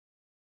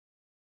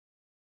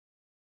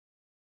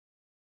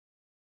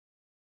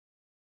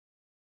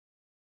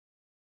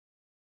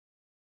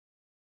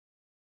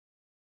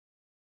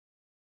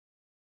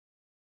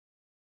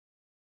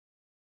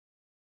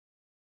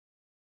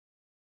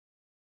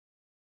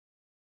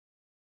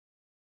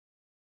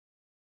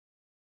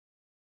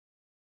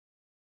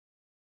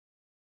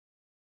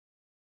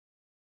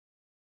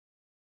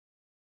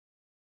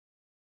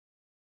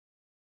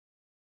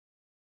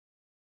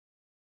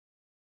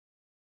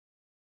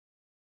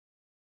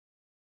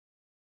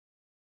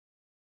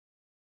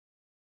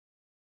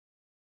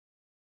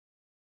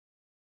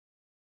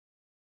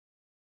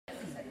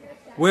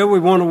Well, we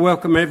want to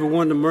welcome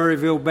everyone to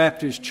Murrayville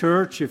Baptist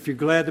Church. If you're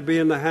glad to be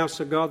in the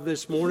house of God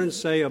this morning,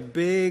 say a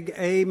big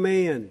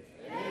amen.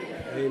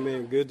 Amen.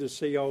 Amen. Good to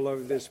see all of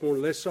you this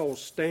morning. Let's all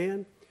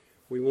stand.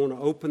 We want to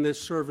open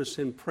this service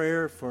in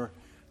prayer for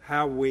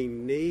how we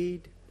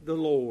need the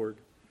Lord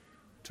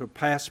to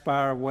pass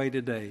by our way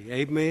today.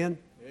 Amen.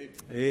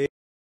 Amen.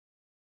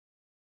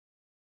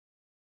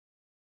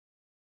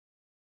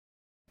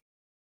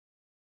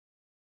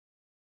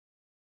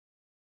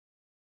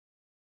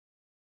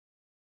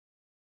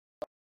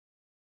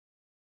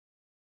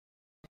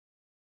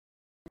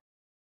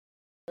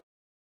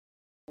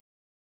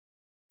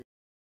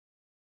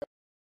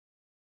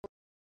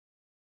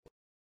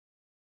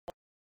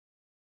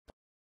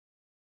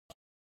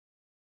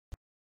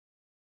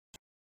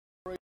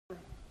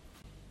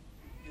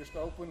 Just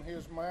open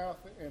his mouth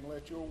and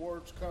let your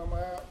words come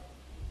out.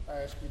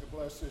 I ask you to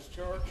bless this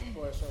church,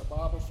 bless our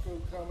Bible school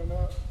coming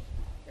up,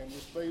 and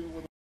just be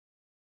with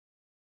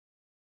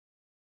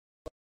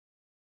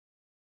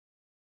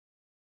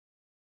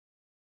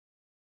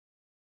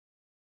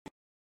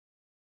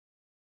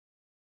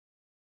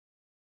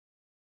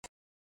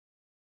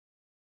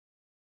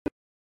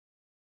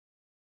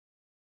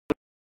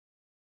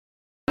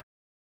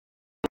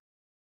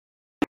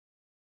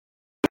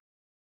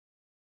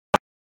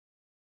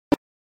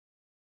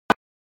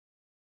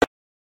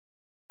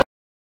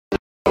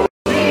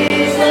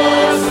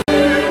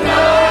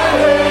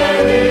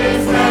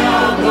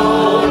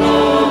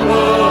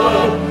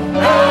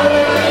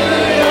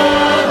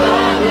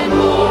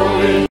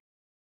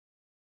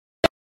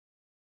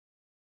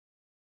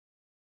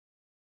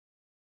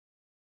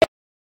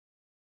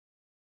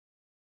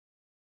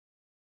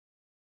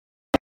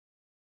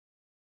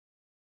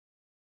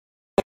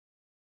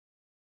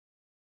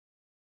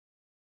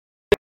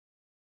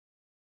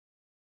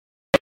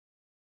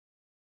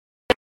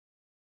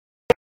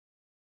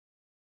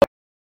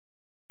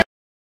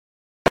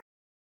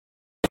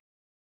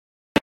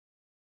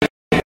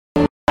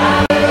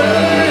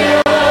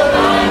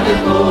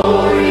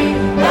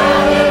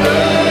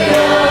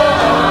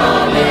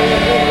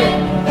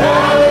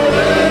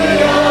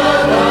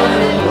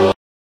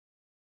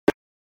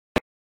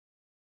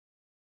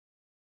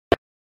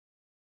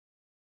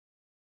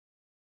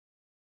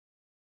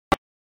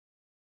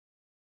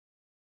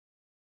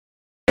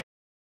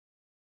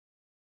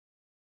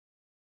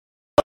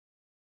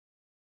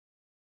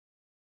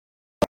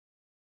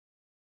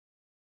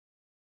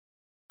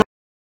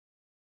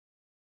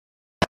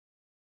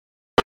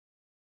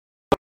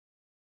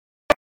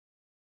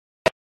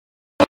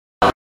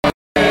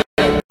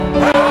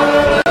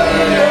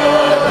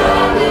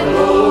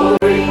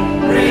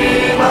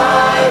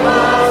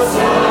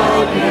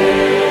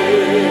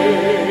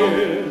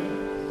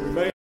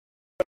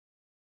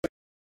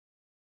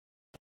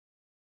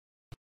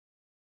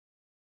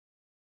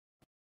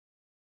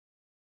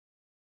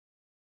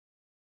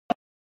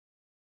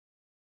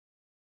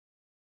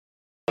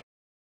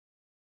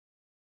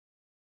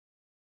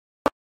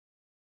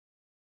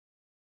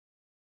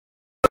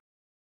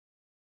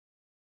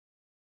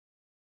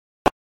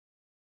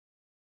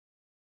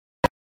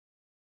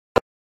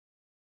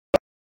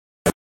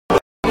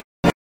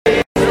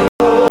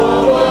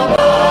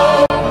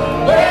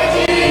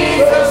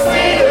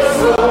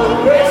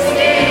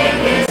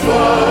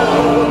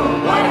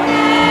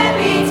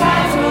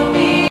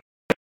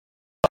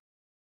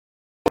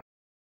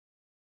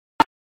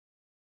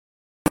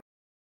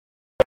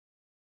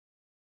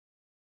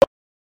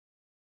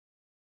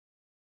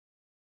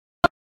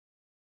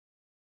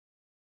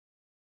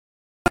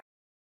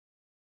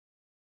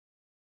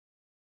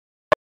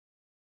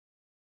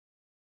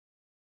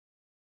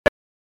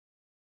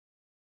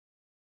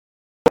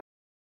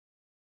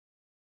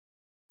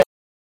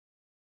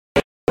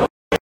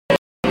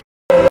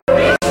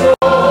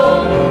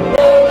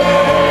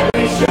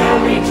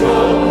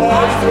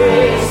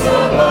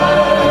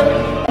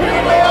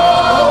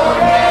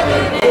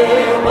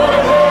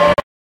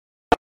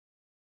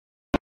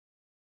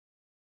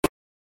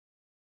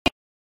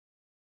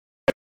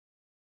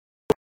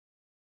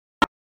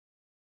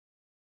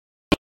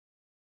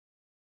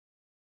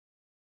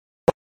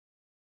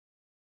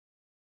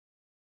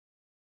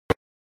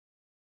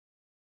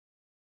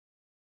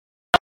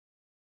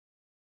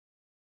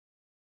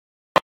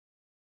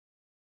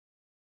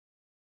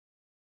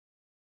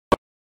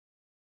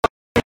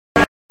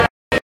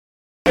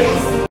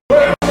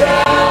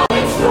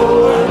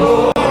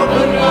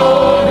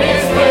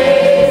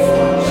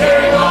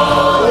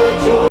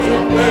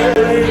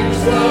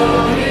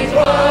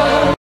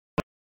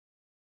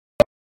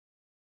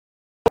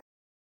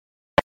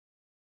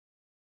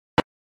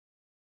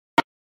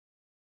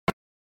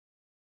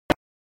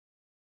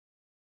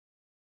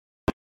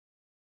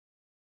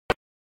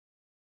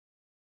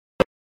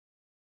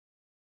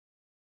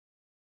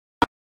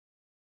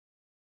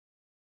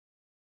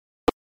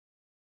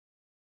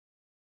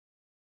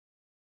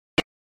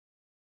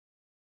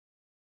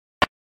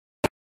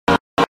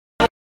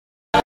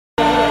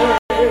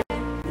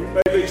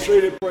Be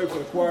seated, pray for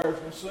the choir.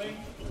 Sing,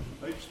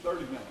 page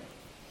 39.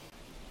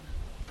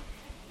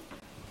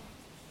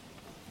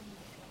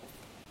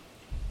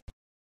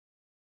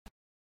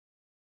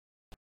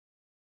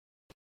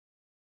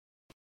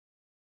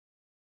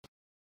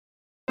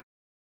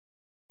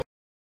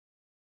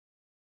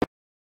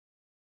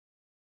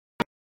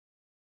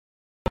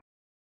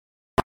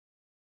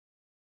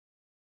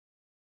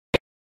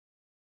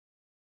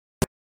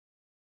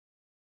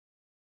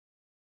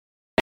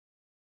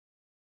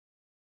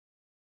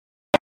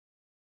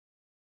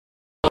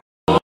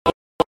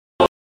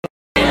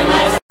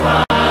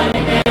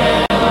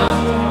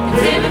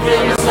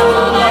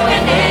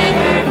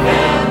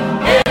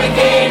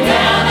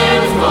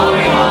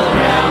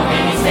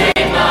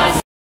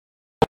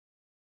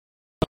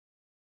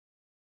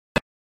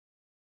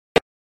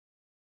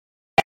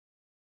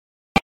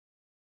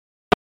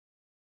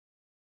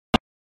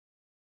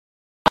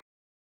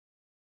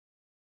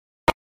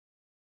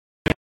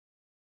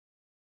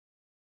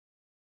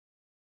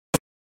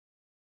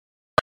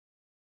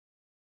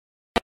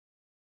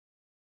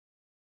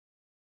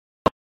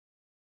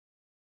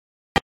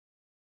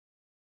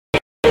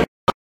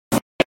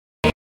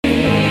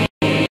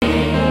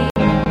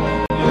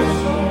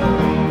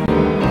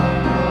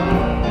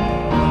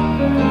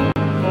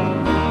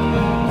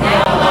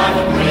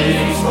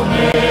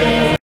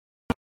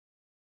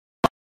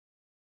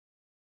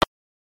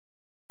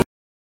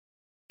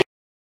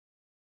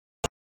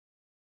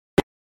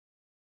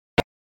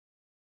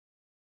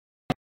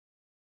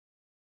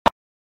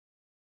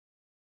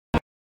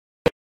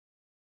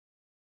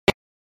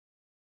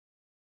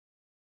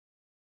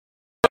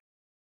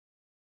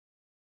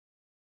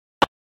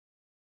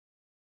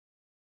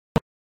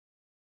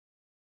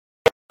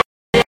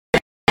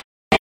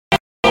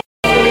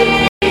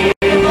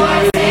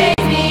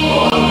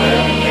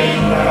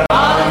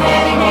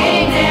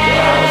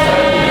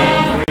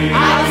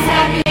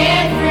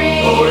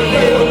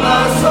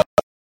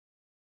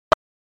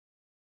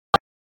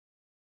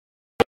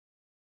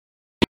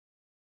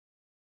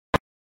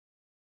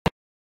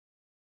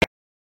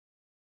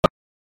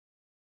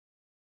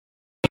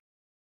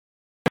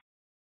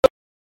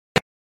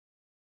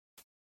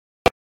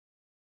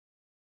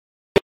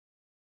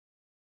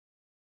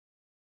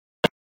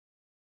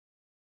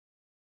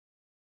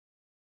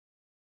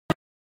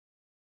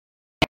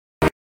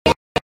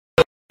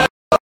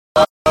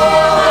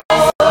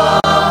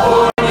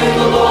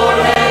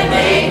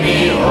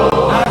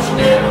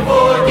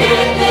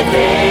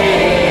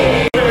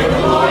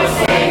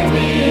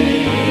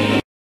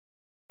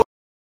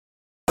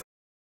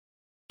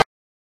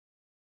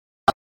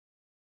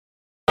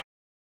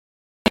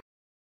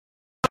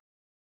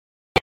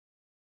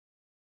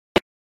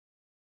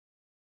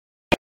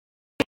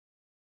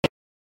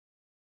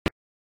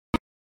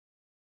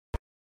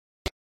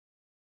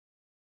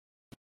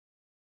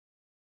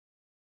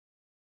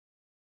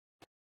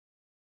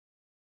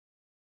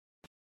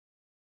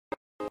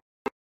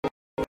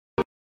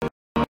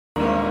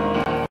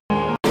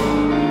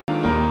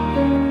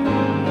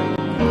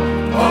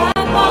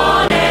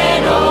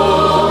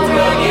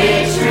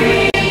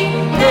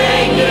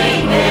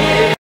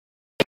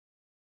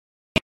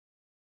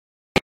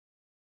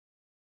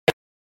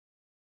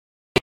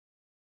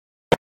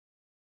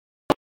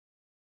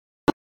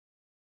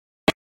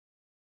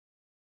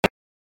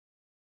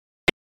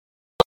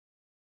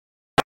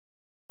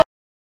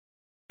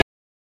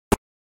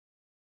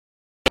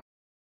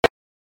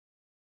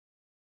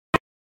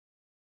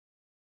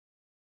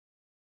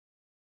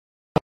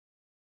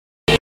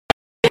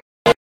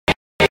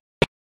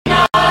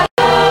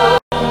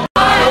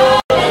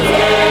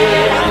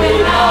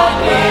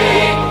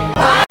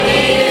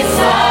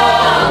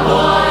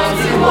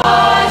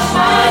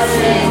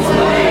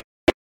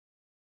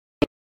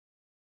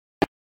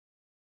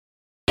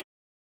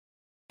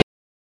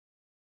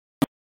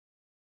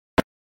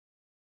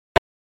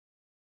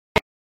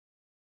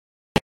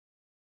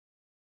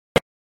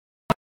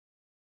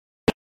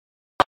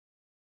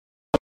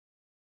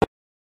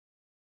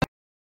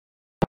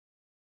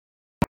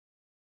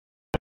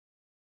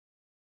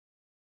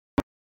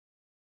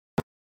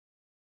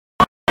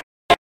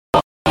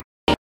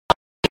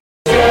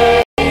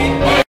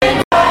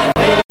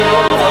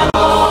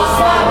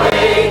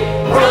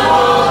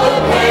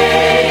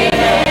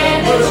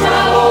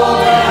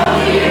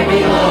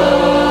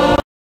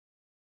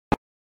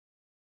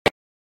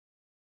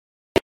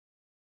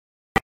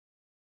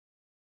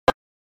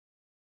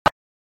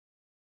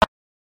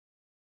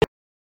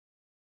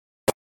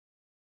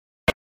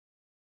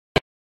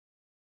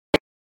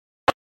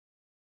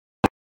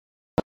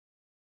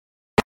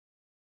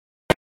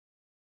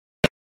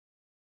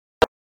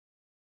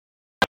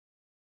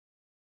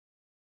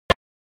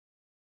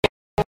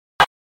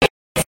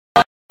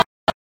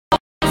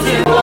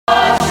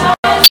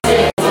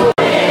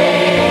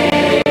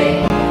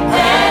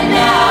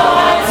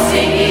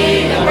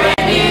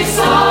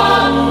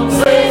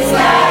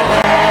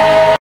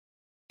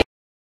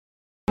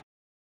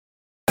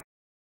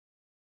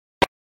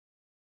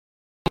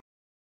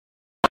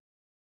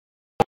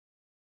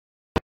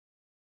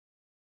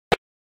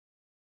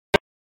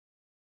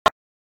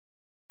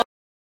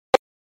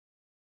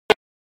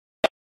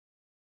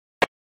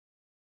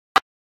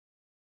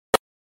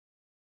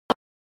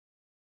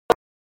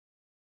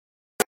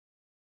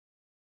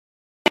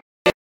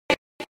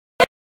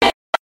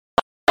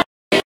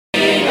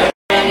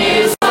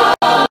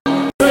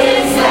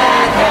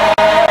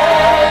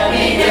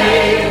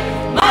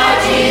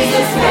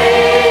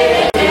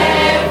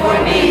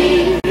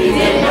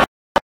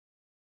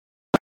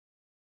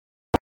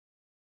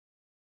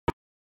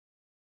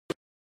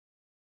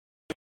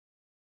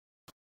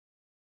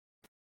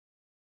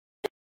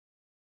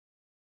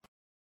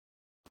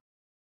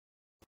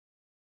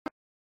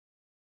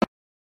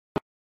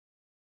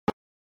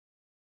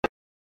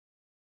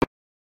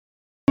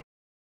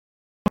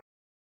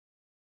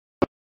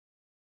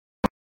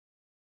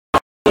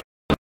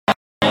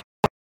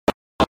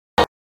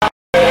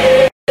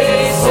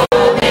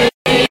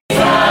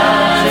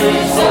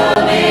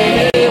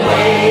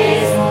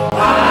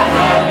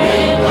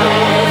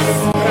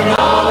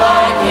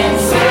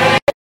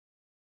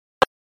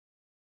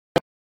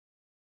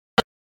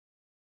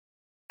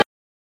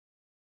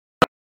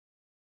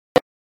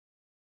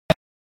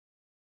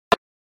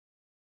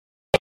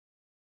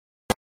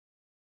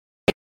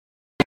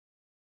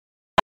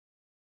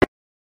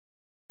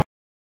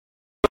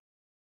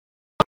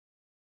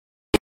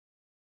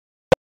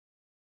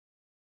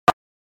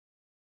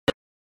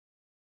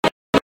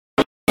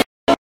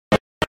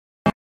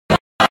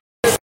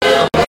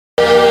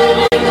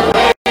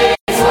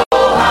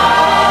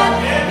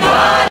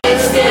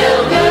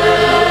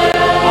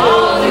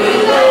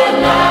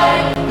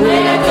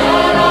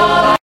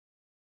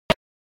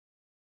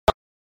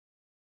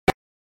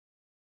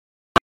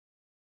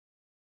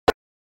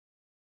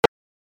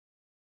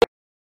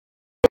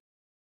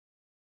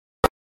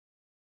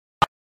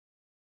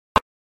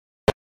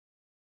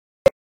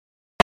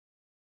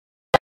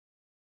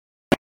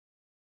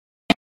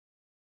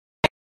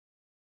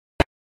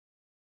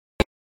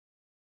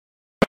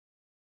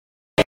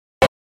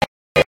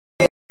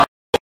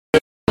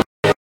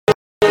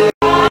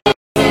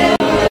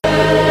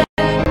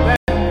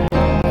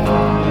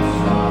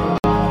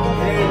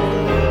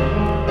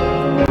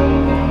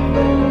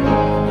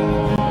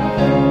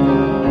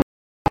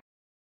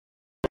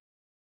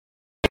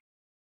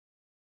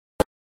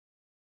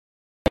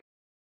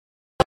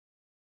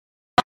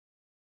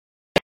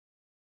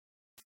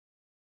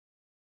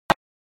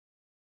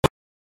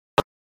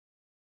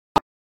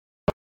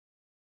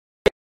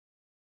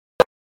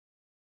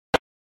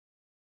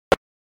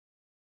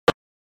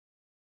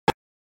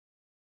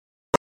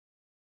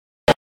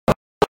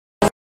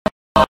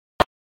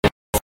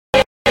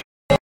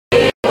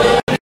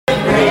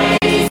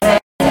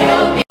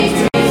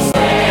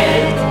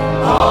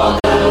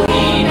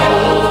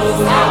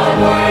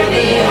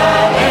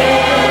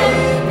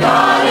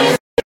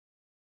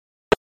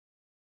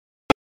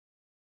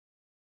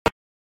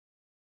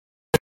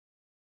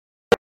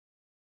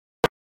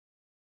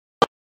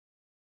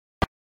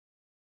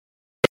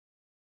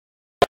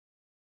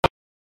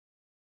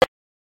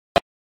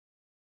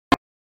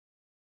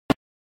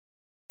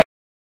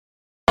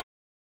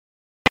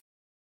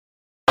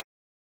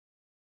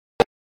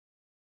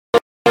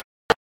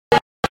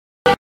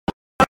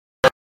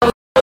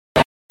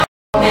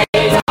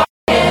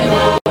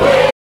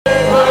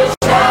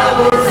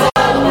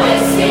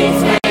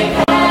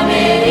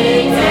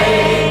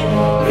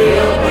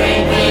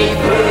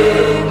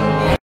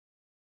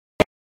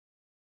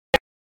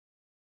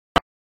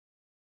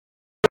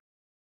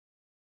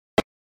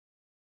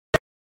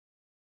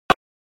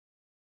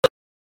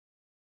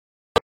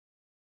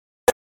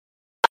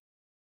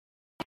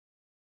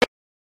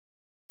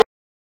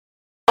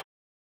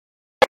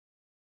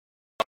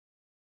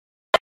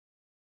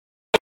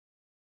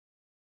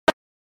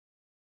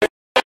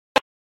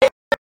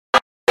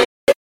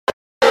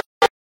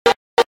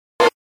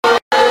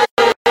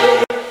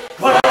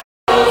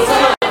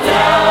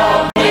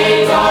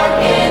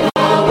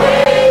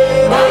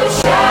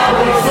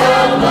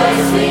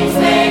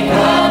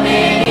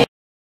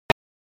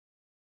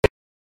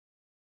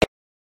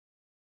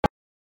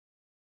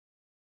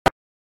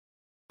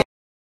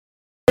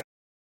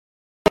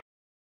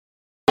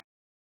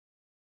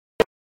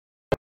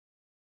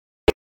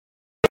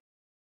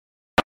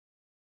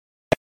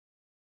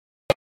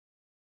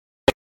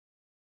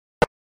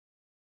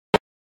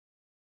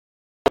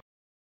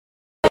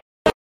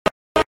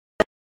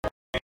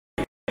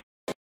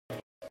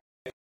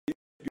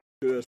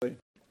 to us.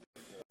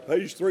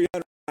 Page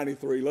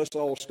 393. Let's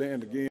all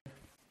stand again.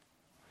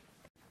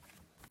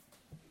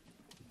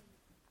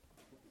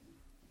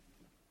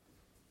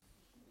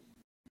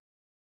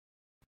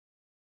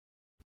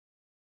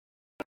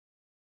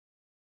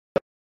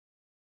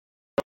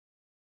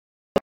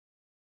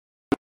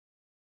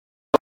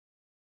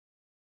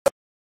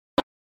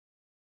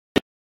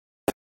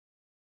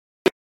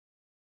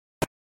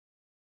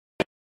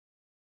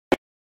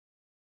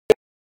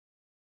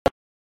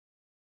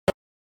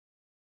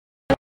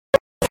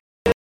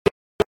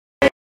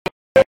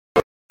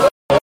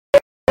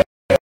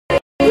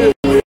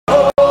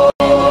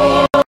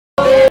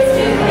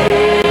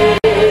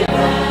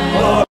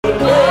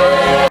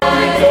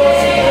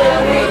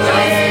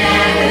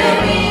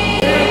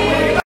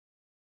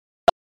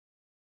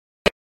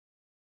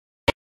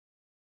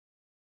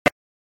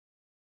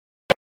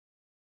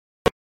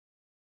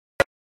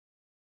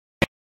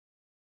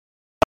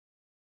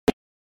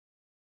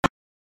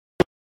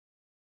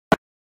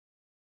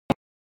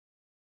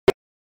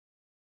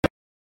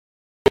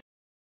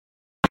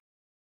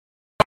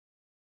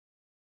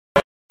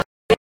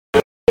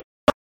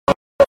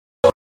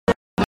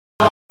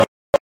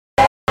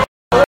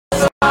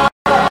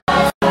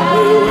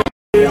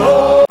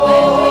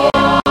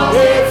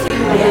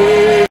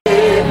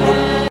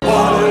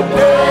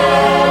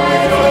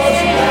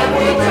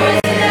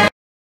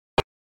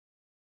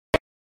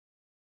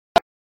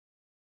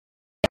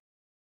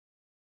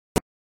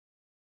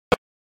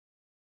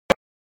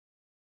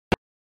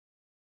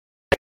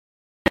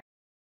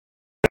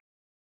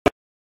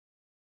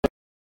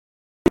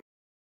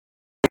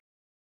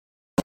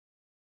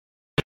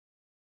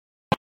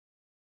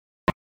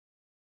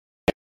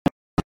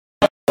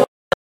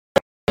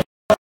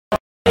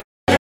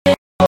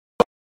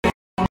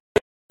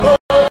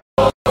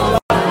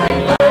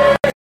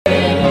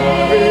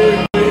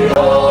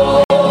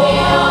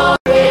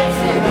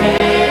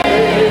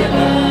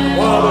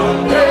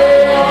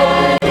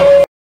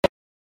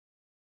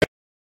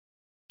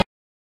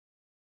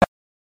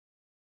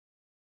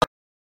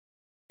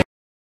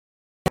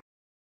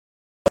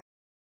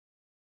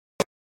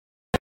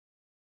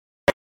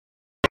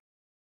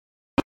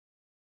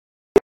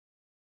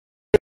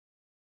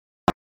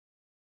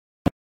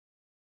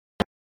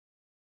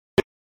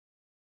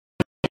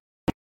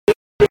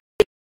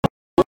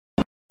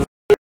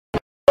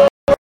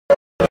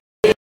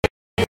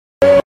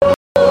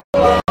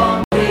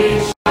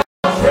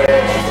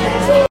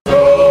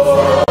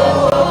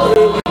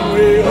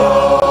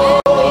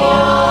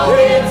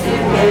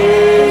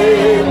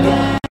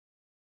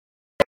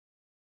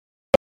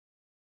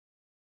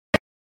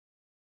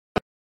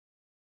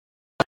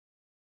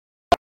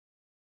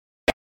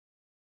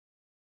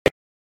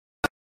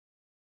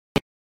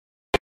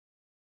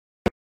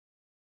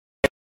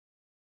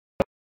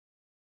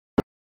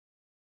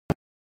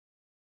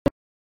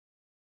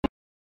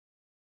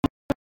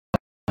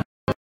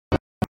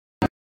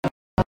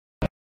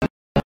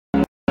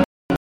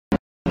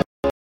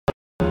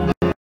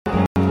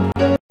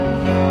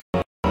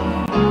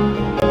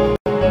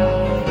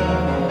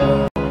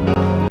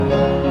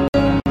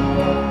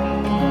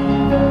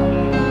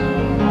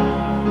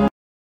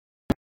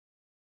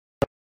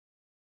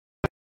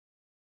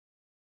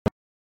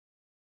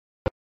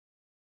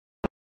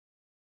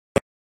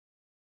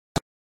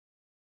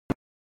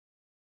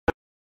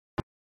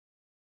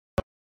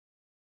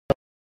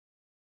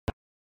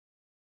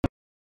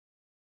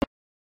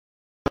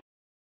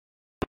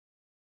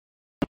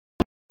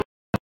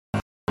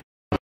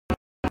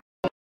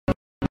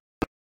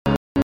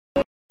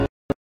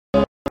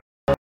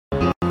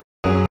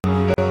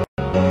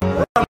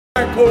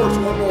 Chorus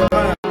one more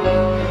time.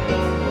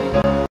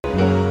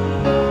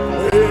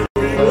 When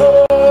we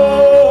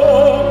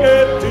all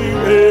get to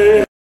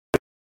heaven.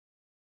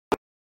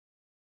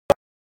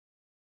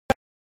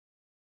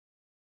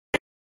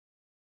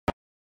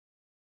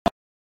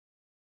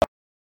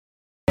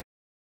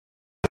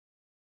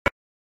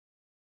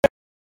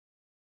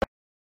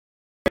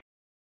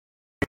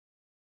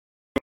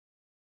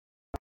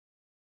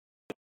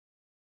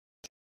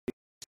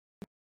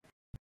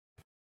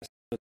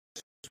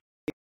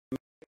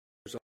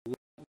 There's a lot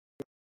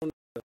on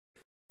the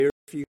near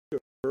future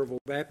of Burville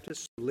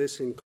Baptist.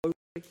 Listen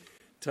closely.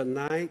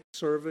 Tonight,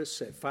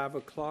 service at 5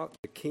 o'clock,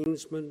 the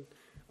Kingsman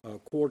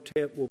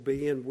Quartet will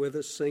be in with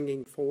us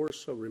singing for us,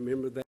 so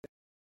remember that.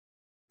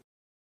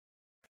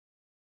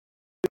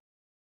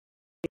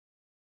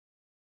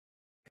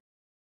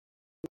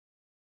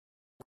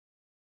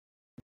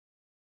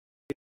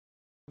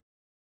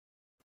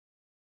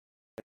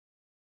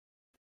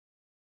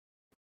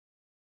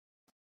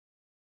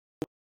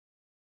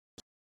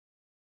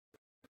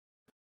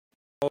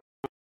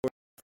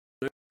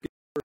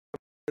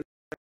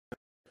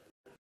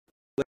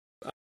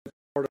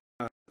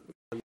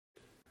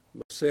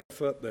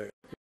 Myself up there.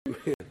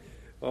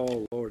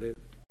 Oh Lord!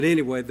 But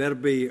anyway, that'll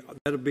be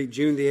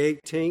June the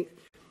 18th.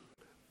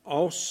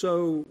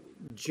 Also,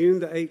 June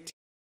the 18th.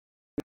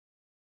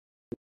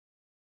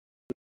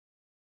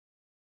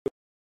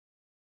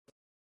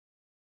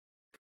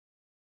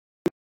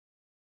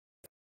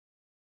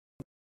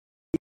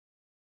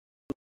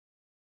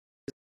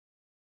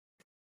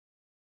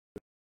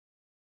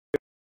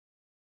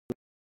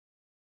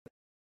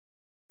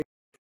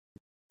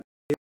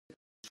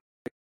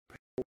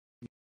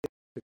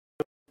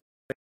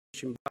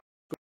 Vacation Bible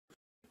School.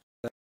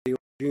 That will be on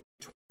June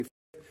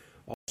 25th.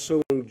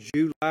 Also on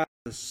July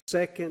the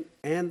 2nd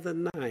and the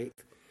 9th,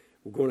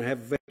 we're going to have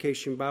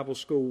Vacation Bible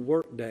School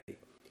Work Day.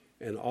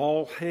 And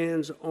all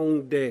hands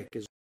on deck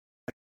is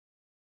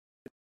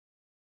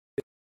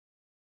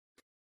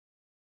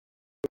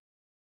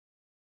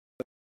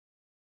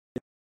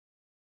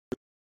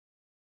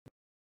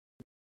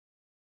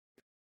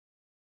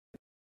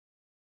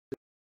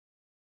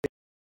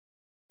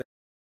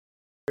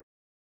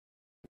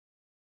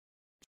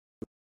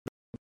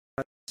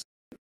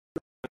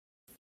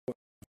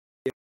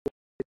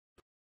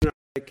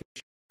Vacation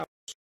Bible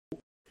School.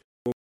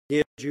 We'll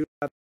begin July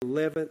the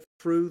 11th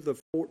through the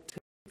 14th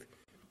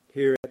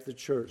here at the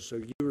church. So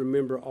you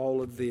remember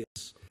all of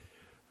this.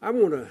 I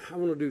want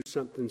to do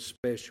something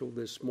special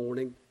this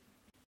morning.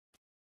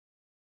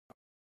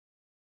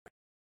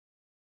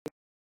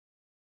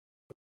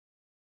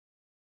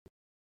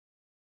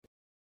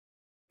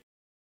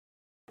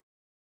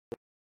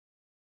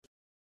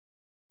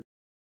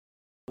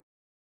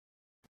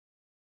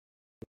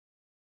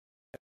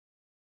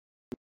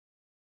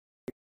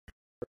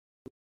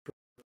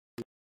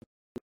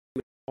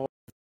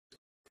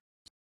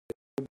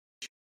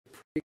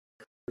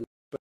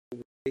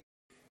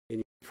 In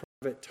your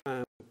private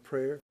time of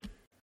prayer,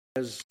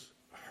 as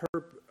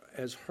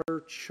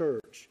her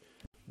church,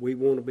 we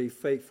want to be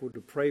faithful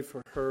to pray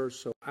for her.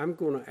 So I'm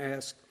going to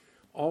ask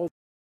all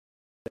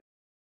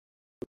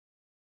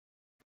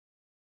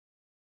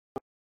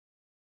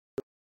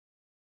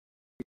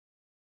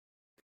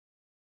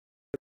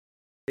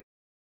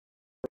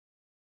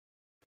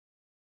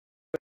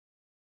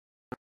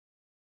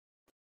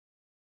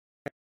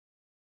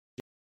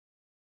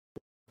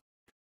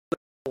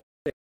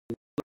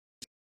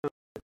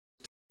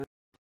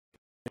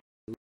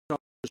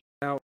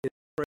out in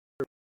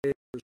prayer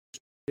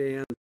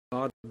and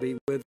God to be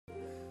with her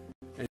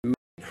and meet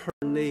her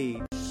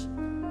needs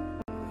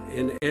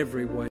in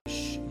every way.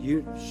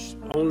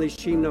 Only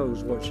she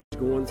knows what she's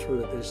going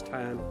through at this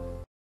time.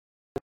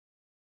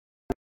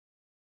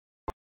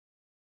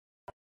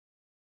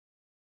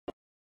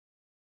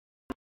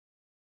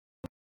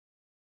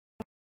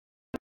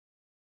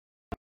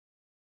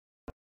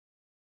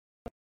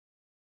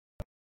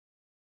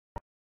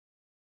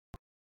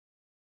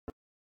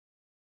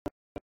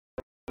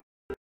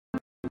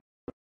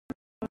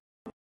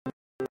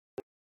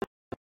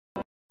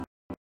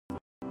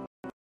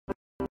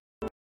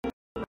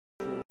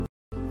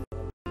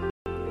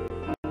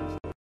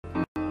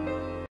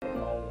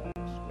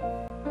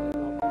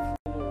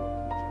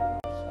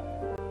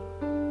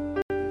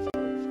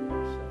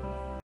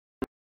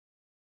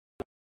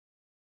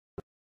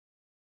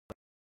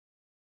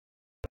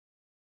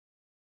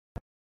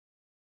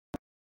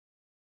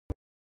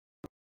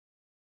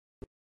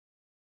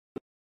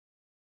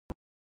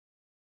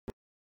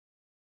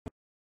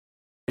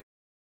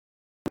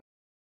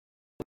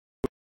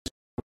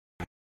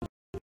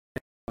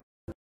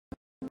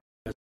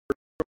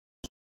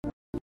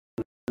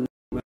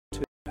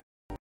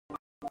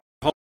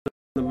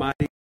 The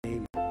mighty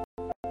name,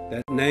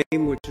 that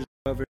name which is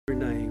above every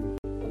name,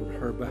 on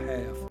her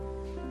behalf.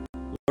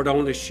 Lord,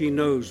 only she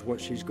knows what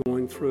she's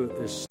going through at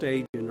this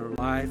stage in her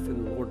life,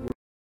 and Lord,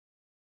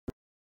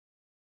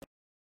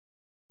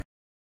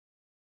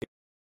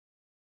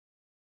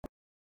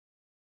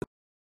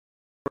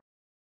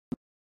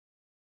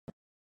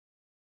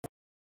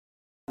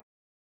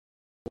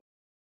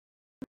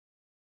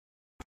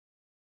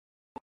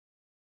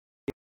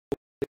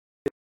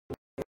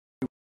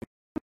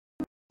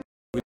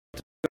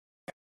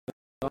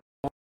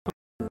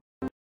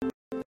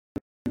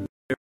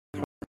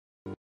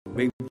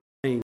 be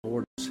plain,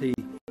 Lord, as he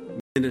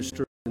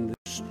ministers and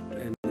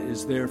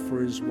is there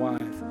for his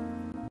wife.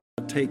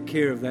 Take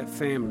care of that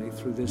family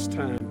through this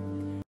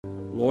time.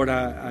 Lord,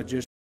 I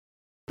just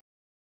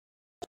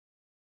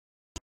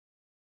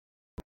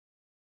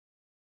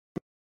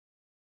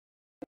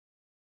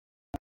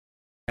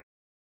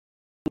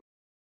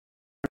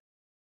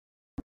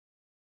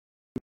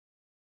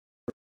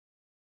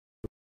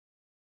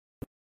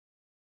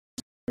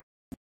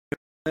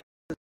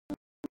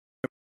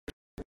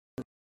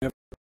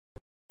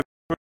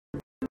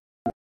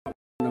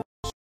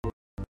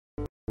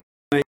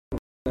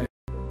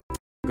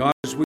God,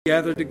 as we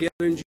gather together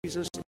in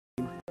Jesus'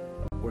 name,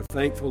 we're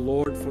thankful,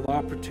 Lord, for the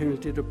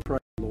opportunity to pray,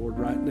 Lord,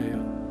 right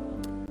now.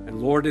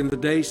 And Lord, in the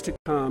days to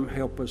come,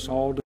 help us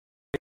all to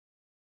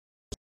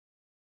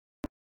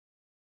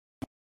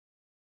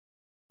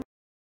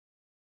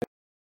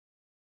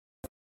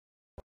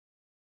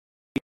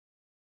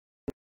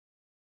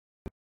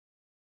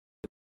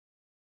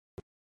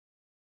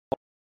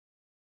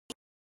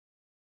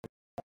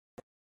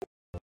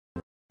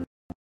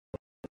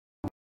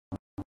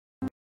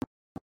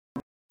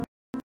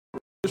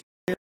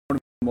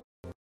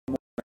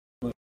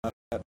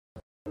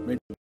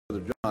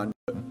Brother John,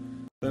 but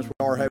since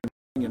we are having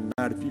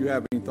tonight, if you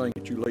have anything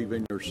that you leave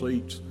in your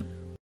seats,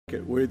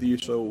 get with you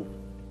so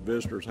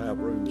visitors have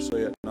room to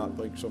sit, not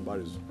think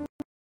somebody's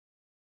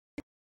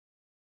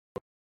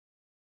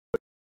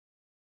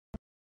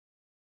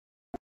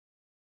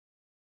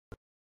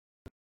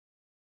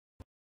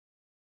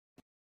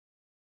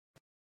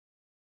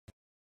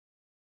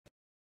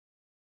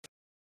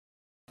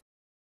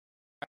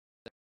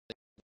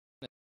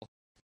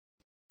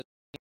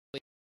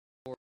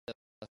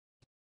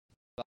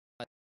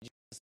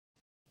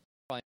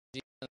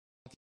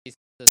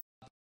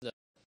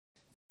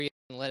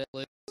let it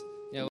loose.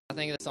 I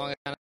think of the song, I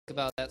kind of think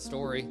about that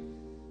story.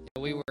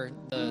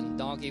 The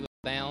donkey was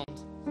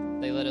bound.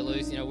 They let it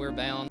loose. We're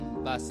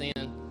bound by sin.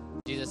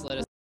 Jesus let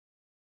us.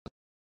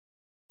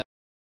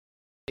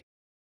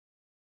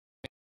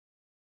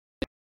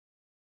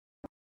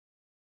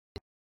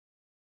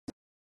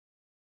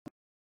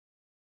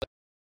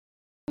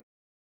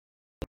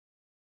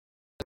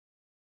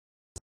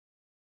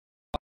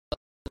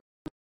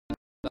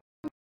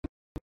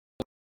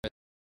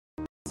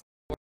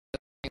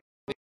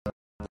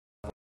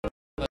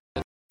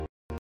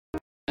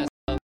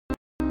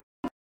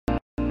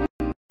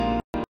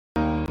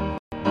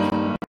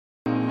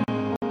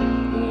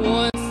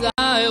 Once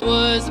I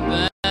was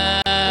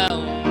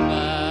bound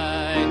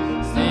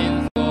by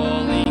sin's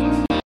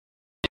falling fate.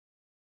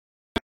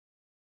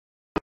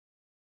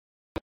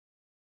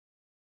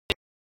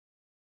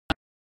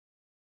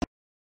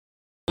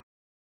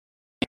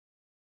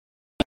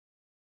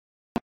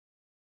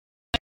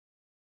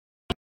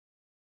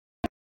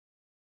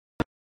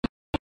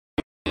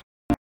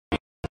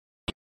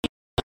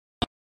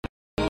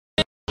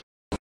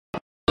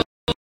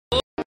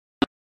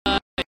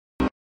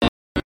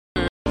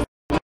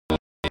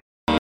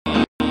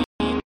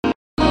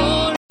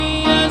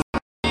 Glorious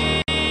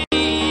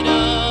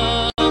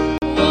freedom,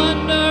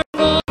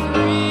 wonderful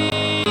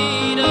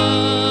freedom,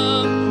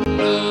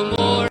 no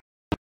more.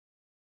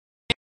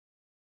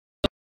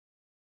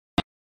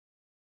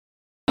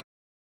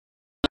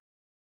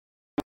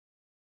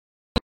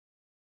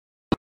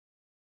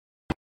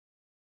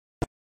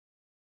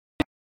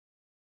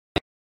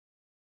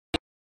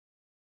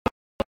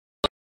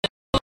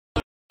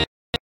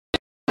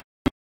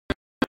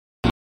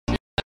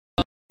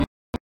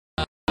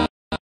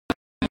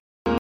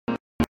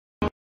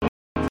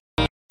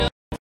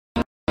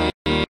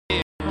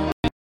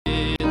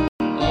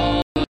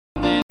 All of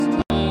this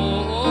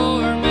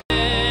torment,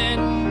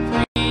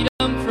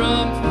 freedom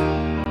from death.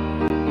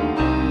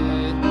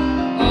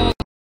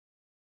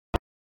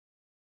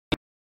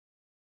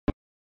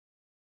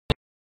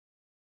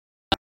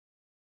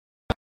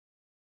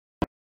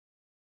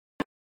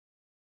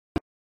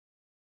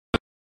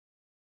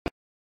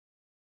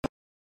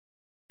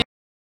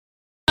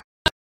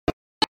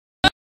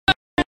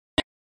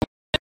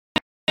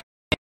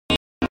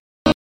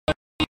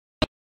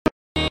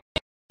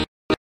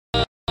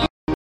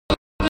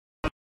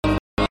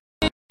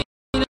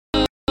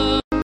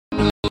 All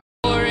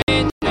more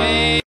in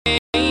chains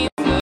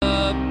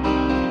up,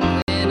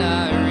 and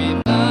I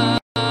replied,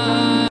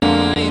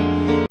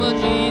 well,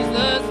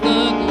 Jesus the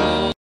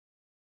glory.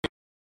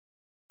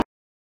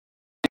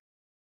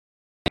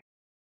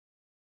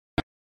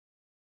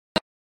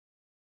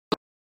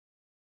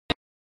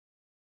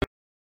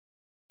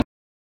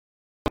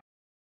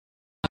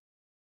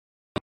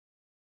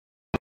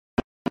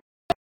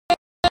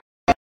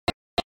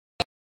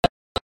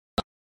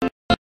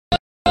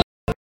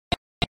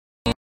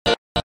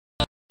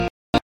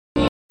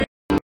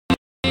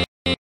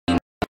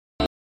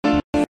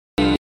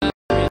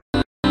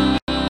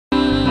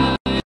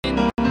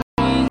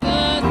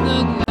 Jesus the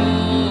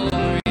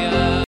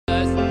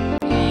glorious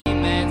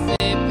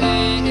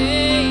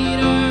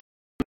emancipator.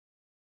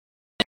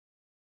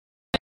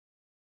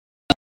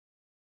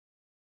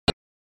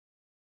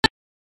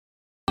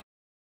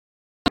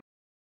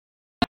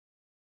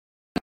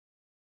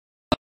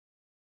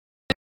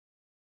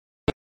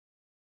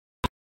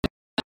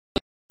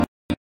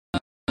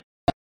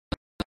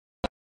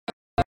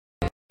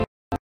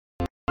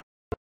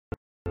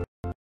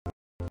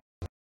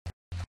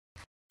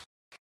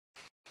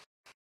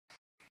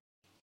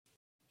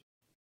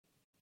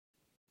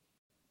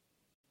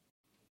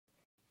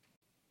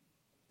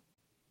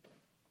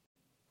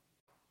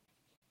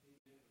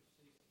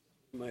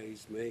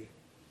 Amaze me.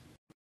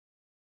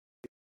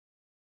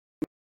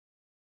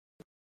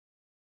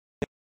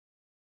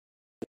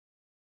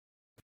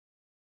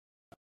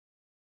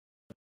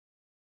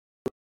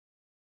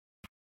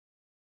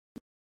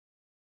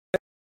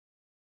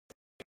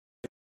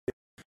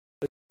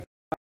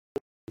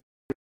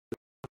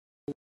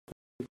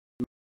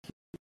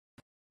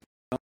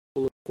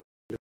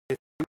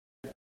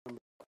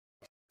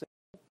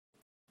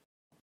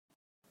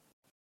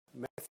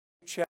 Matthew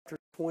chapter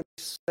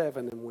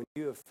 27, and when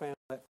you have found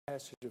that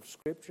passage of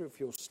Scripture, if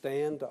you'll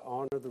stand to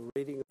honor the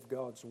reading of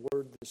God's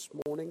Word this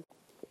morning,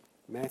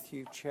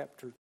 Matthew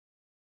chapter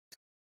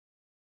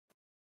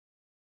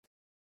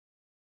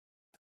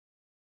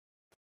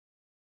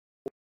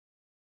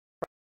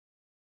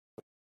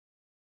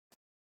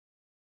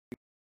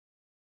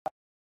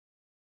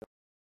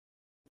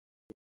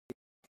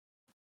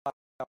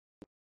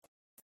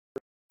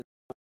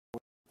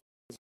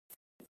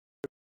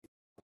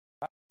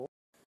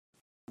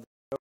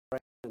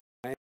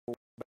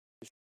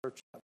Church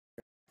out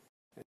there.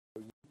 And so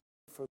you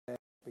for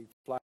that, be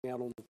flying out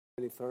on the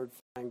 23rd,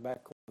 flying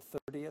back on the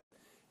 30th.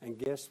 And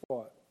guess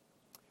what?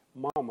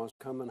 Mama's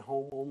coming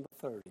home on the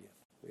 30th.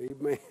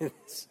 Amen.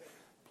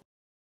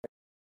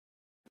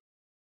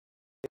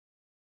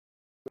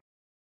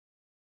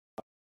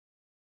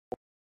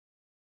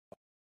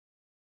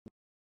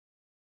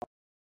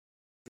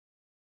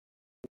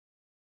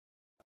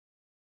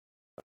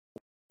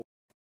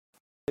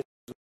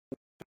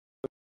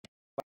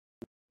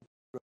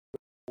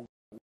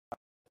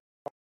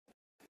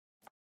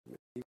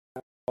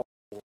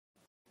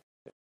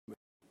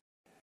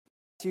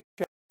 Matthew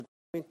chapter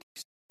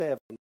 27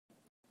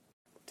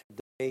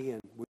 today,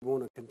 and we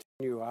want to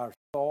continue our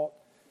thought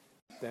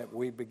that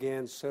we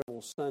began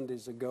several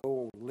Sundays ago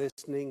on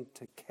listening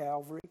to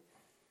Calvary.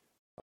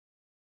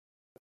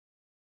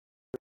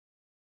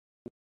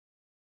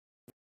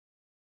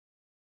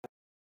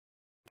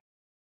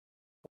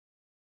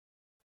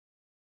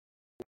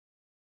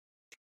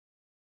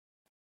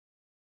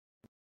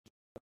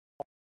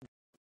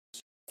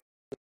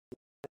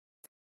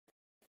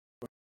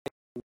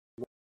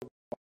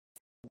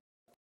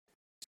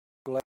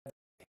 Glad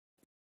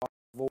our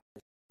voice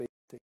speak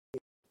to him,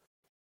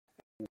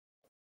 and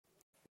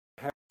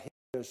how he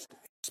just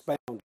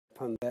expounded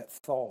upon that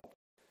thought.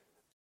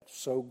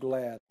 So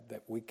glad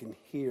that we can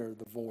hear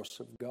the voice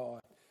of God.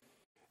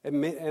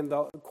 And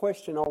the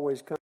question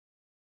always comes,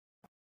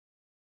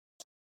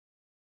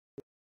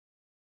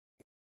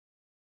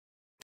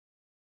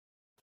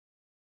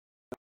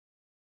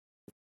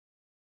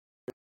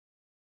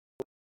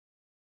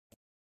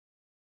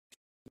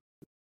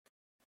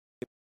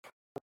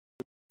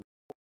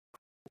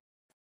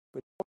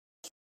 but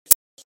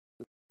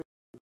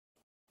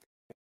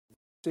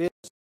this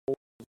is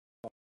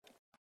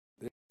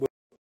this book,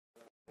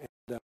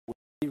 and when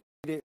we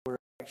read it, we're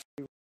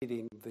actually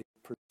reading the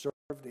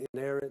preserved,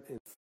 inerrant,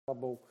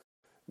 infallible.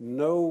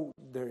 No,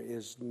 there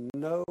is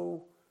not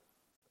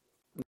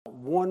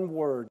one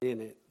word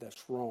in it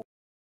that's wrong.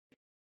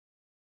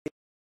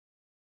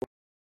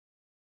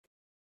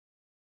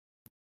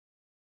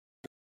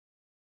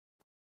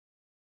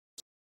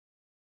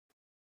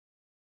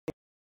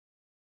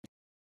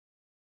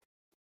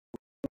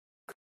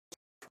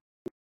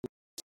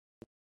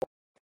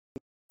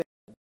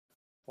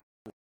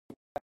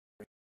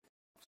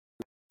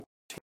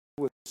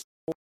 With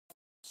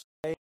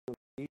saying of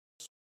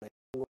Jesus,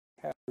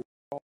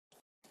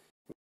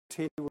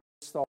 continue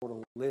this thought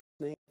on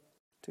listening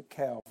to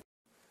Calvary.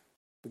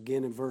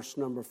 Begin in verse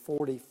number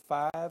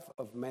 45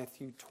 of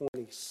Matthew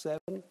 27,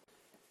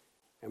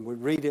 and we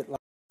read it like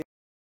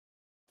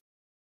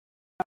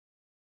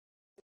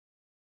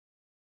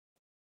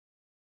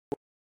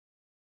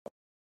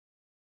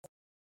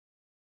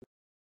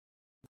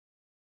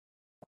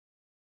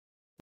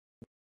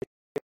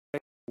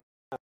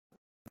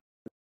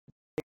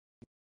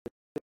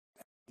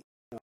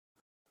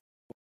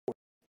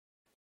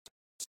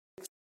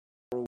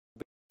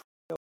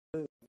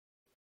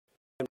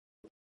and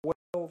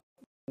 12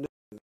 noon,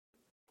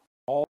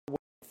 all the way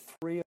to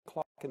 3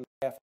 o'clock in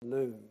the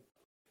afternoon.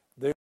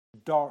 There's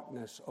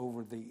darkness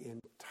over the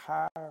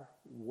entire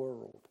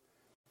world.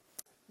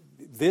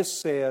 This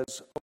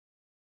says,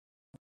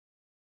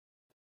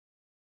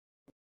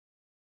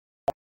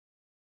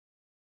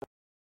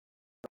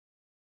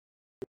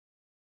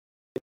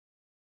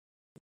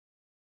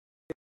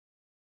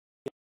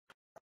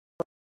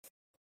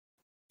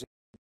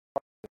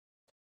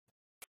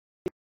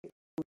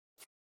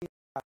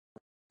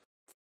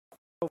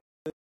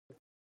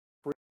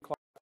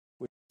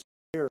 which is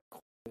a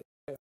miracle. You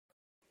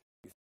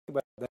think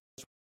about that,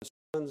 the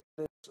sun's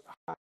at its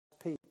highest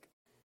peak,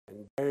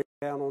 and bearing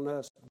down on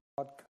us,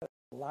 God cut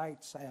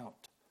lights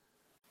out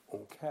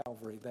on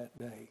Calvary that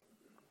day.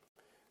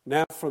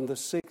 Now from the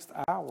 6th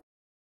hour,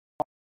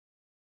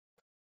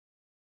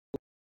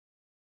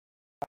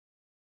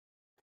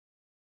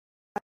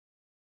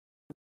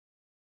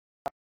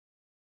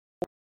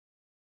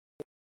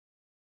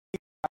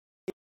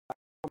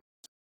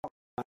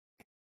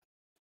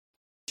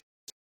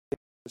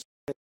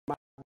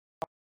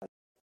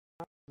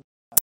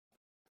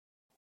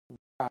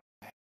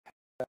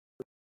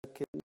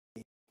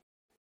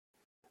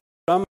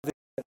 some of them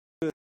that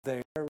stood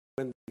there,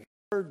 when they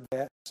heard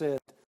that, said,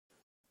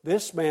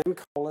 "This man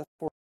calleth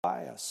for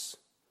Elias."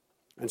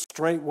 And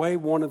straightway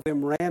one of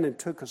them ran and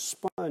took a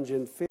sponge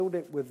and filled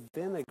it with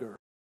vinegar.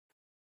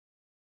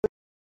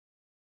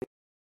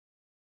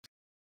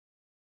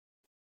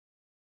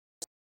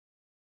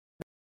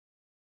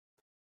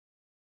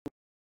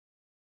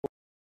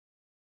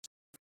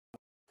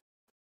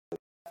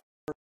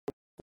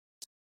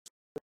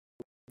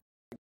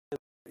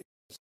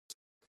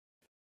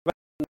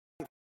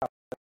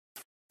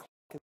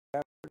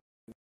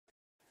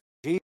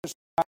 Jesus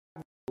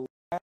cried with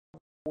a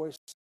loud voice,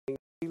 saying,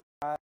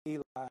 "Eli,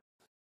 Eli,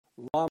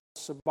 lama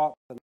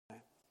sabachthani."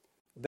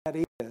 That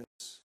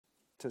is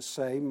to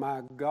say,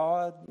 my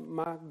God,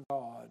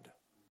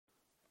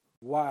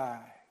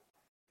 why?"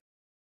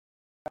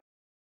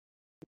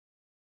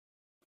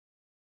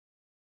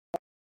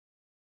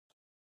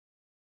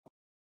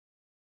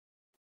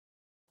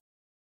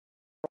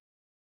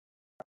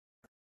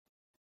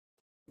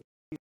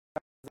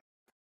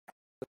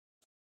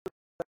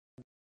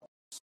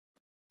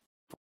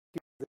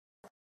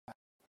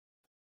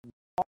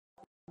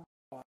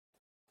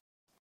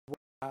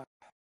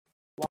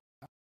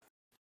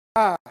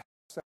 Why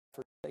hast thou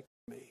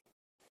forsaken me?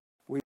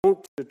 We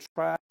want to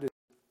try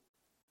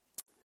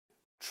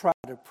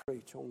to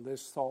preach on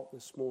this thought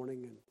this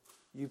morning, and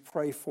you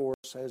pray for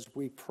us as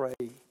we pray.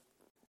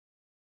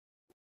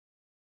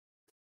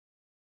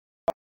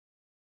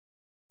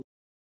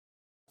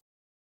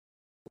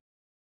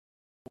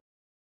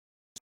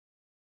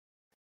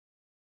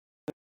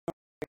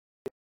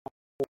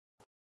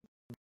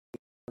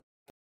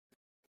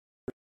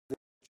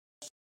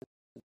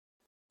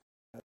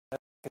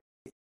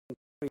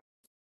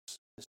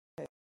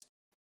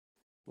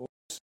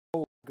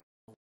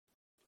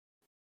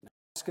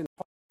 asking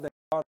that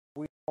God,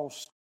 we all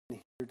stand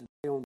here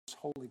today on this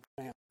holy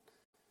ground,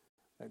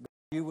 that God,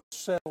 you would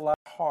settle our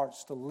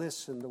hearts to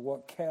listen to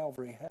what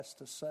Calvary has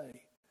to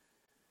say.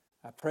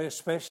 I pray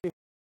especially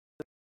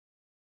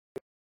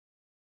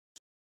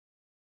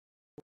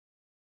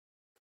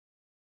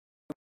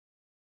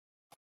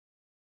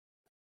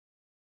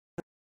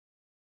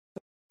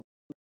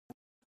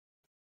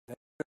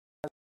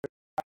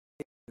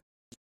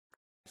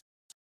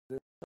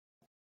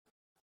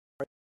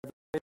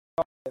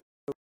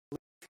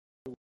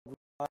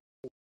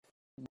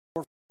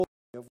more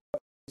fully of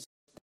what He's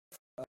done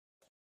for us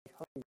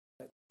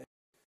that day.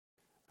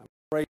 I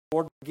pray,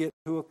 Lord, we get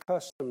too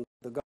accustomed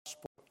to the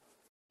gospel.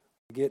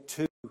 We get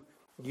too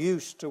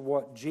used to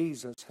what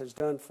Jesus has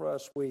done for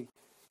us. We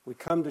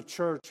come to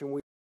church and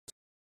we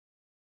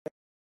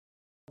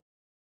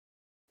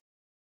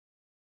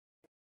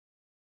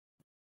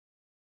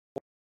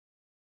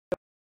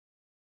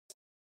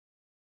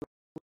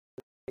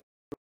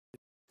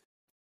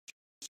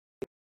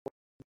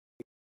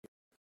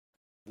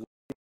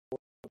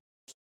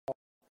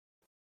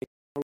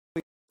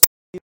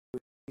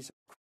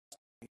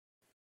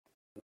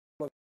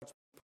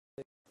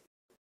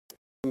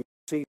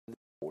see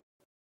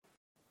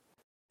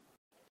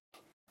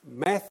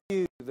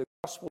Matthew, the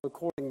gospel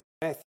according to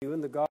Matthew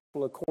and the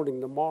gospel according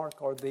to Mark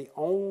are the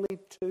only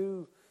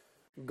two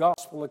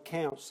gospel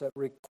accounts that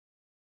record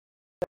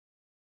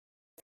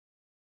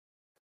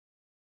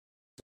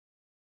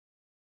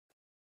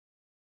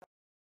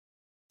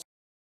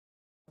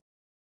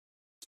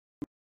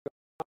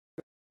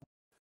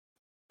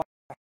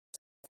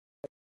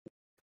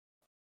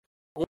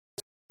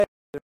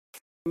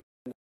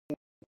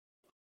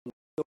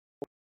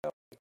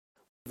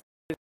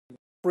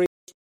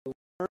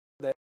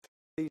that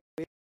these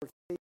men were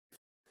thieves.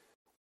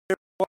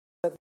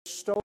 That they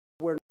stole,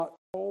 we're not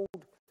told,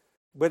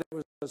 but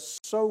it was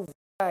so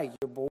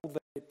valuable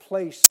that it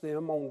placed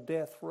them on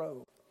death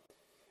row.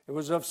 It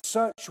was of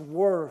such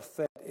worth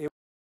that it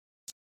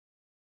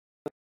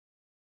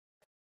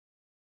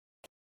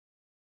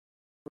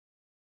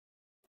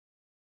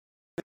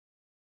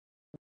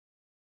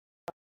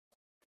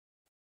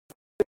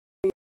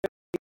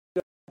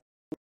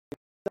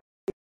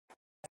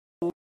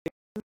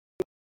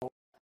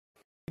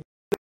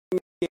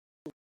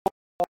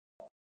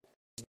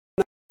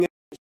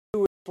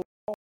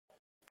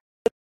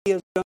He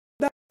has done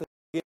nothing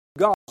against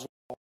God's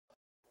law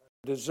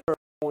to deserve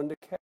going to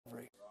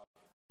Calvary.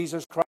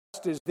 Jesus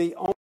Christ is the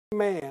only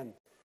man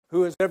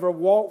who has ever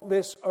walked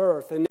this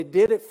earth, and He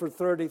did it for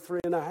 33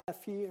 and a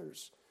half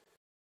years.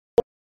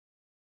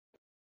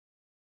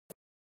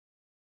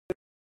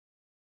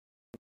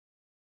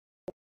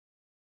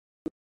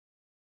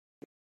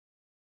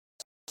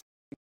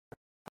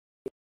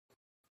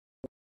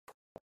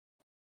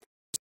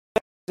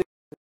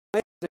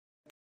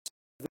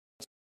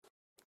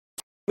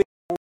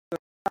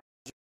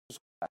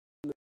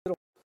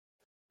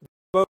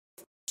 Both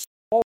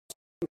all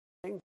the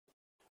same thing,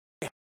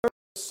 they heard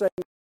the same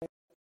thing,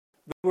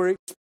 they were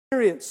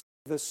experiencing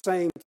the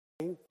same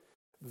thing,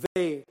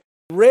 they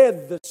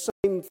read the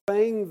same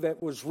thing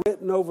that was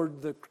written over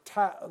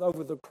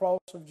the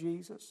cross of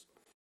Jesus.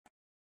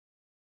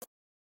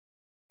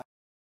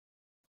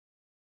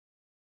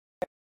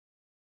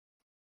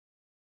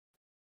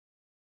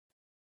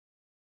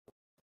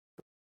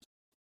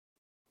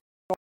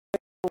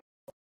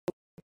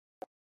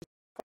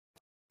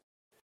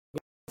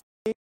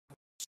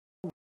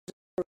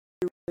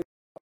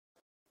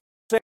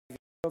 Savior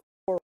of the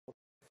world.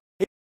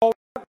 He called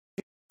out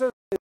Jesus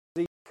as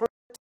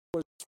eternity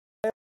was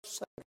forever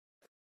saved.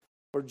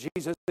 For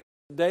Jesus said,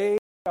 "Today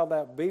shall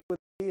thou be with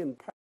me in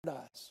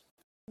paradise."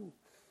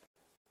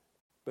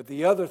 But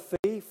the other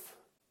thief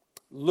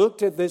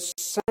looked at this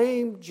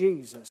same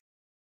Jesus.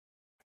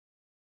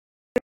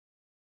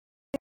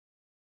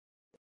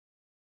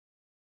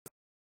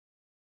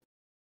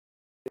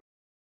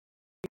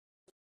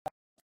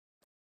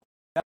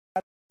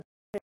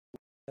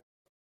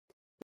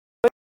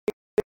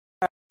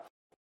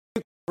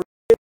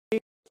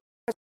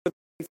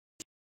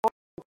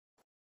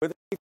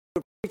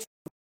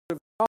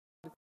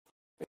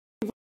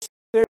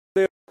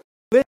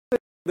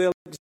 They'll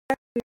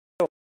exactly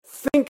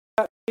think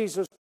about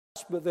Jesus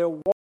Christ, but they'll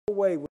walk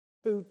away with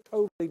two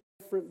totally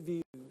different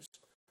views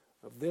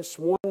of this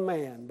one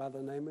man by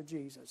the name of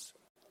Jesus.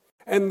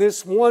 And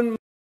this one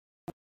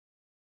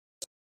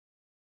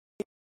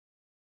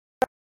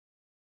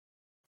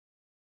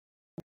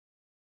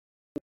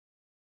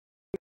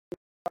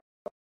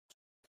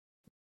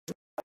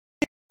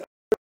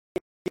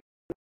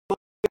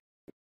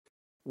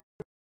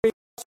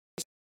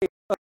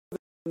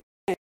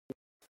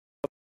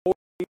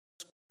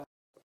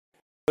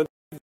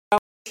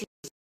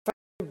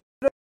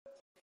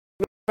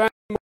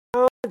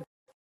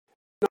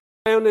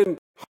found in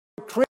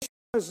Christians,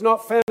 is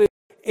not found in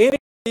any of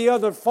the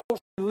other false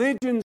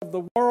religions of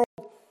the world.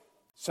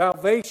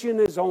 Salvation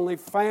is only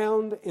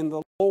found in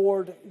the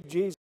Lord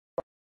Jesus.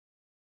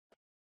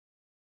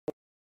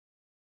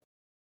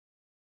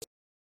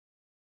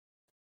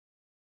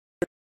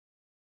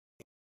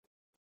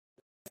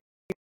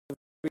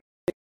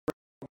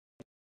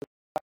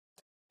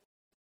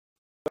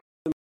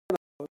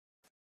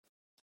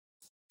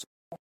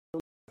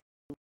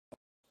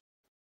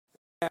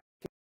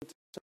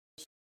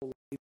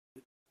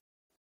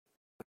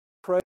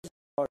 Praise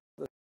God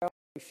for the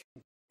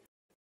salvation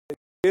that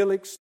He'll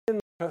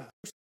extend to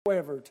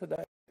whosoever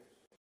today.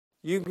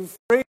 You can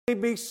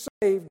freely be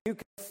saved. You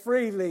can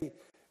freely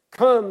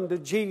come to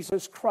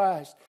Jesus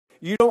Christ.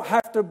 You don't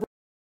have to bring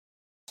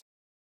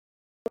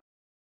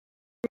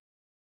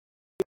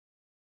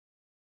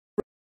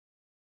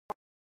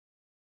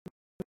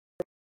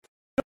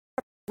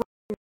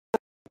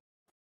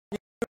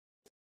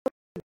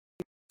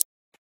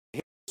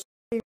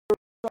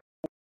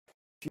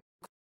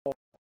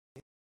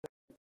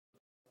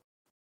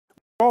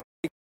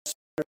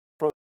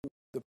from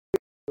the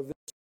picture of this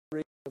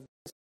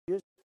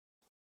message.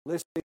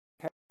 Listening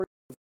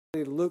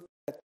carefully, look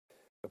at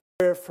the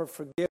prayer for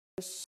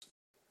forgiveness.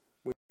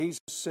 When Jesus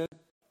said,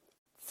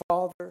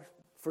 Father,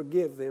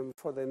 forgive them,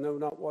 for they know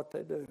not what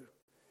they do.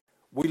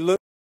 We look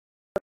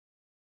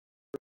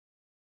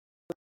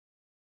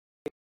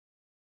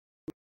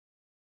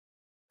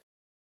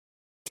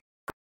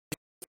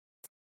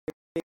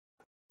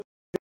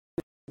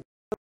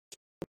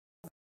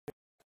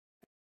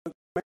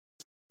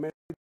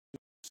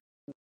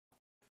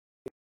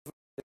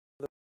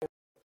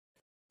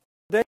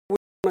today we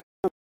want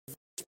to come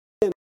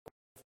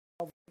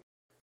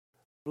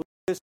to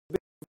this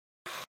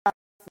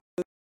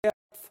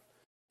depth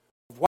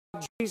of why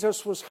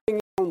Jesus was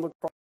hanging on the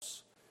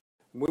cross.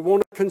 We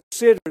want to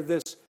consider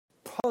this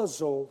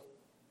puzzle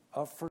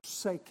of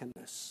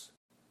forsakenness.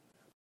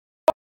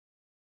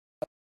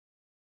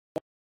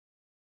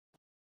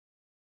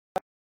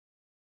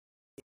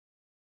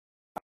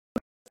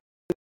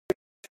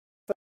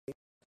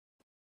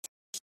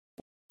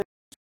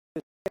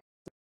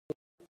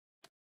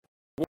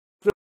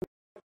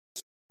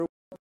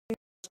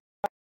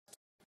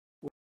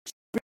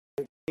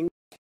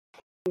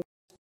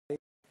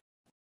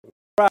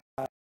 My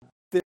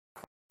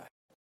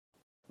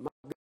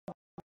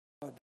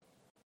God,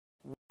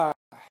 why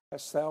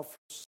hast thou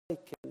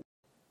forsaken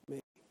me?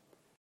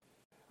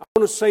 I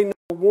want to say, number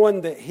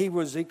one, that he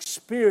was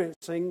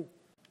experiencing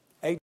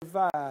a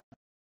divide.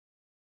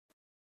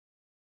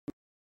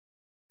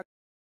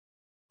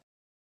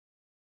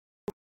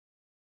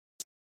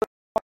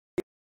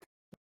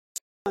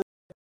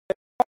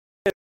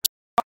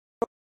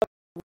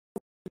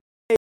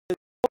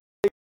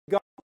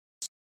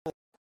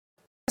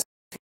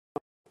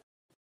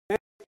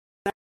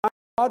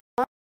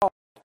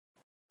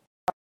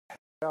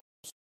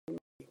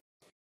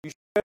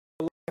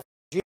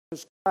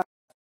 Jesus Christ.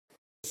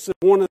 This is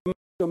one of the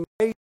most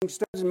amazing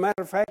studies. As a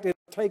matter of fact, it'll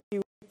take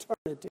you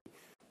eternity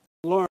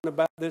to learn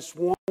about this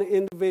one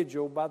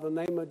individual by the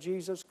name of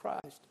Jesus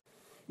Christ.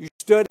 You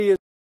study his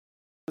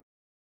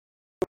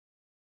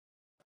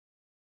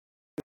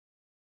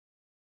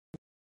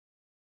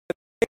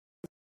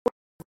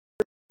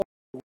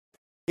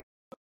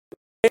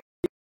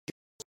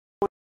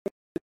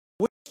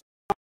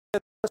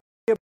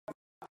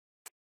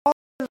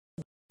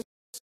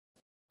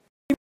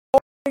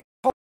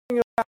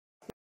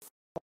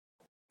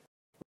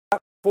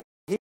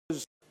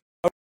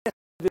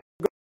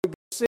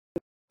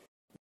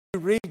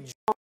read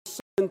John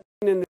 17,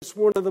 and it's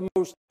one of the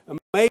most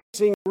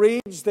amazing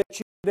reads that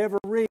you could ever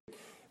read.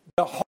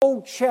 The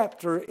whole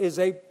chapter is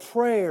a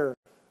prayer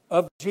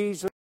of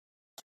Jesus.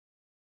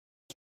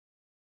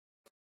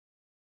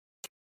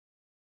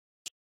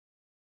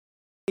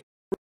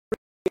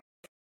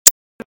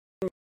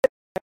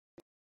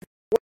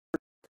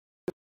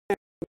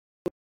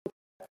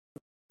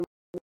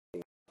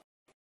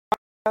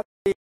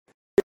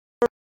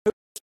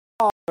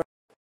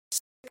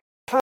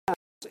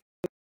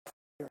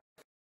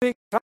 Big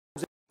times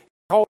he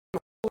called him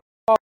Holy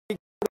Father, he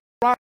called him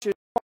Righteous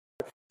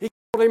Father, he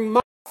called him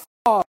My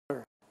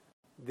Father.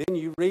 Then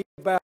you read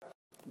about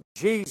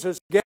Jesus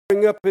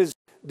gathering up his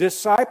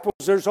disciples.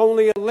 There's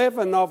only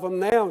 11 of them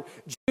now.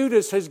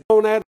 Judas has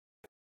gone out.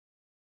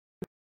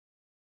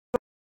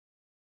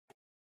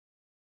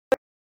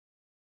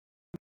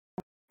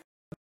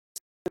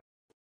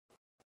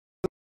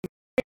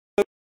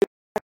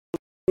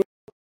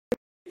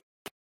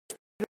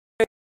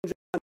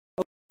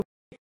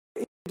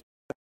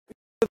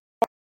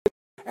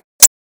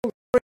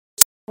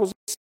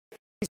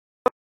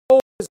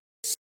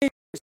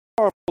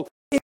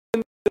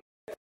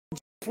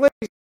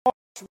 Please watch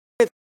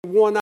with me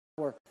 1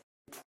 hour.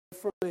 Pray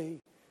for me.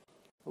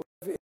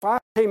 If I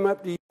came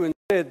up to you and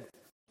said,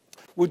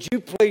 would you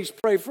please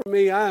pray for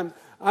me? I'm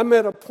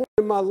at a point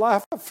in my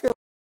life I feel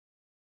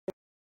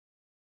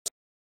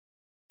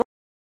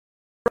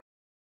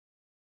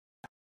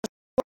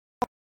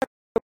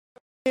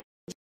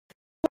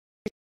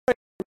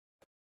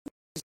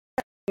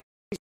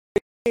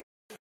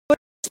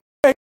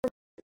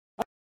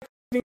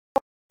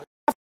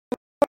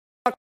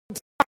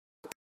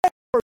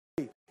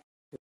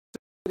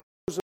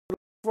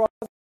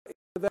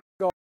that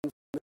garden.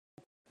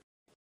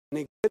 And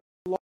he gets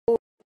along,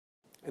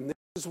 and this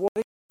is what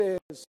he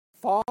says: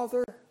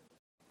 Father,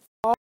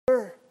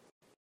 Father,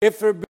 if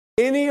there be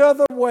any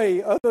other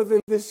way other than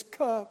this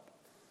cup,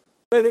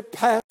 let it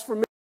pass from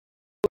me.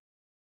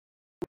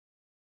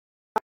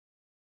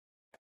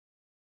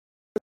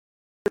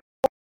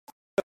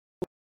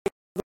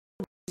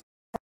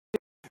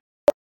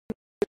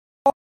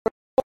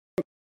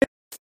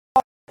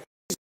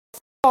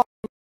 God,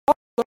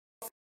 Father,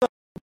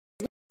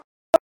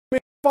 me,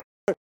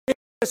 Father, in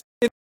this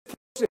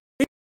person.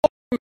 He told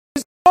him,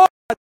 His God,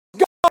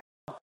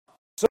 God.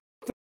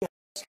 Something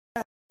has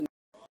happened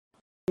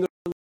in the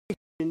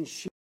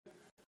relationship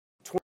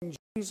between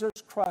Jesus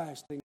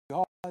Christ and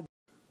God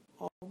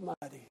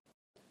Almighty.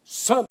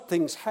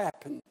 Something's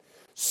happened.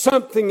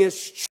 Something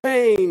has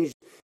changed.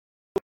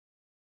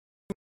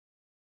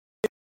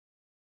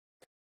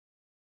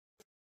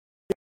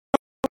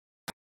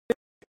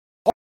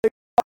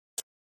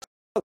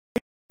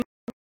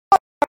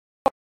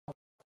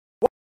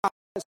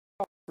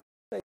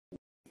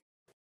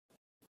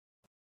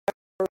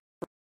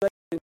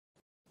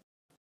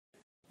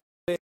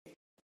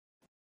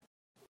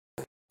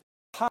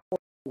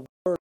 Powerful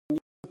word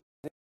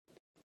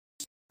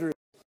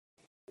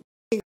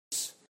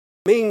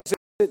means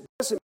it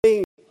doesn't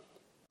mean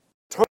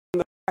turn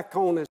the back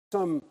on as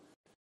some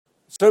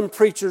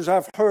preachers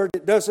I've heard.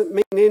 It doesn't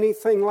mean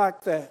anything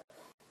like that.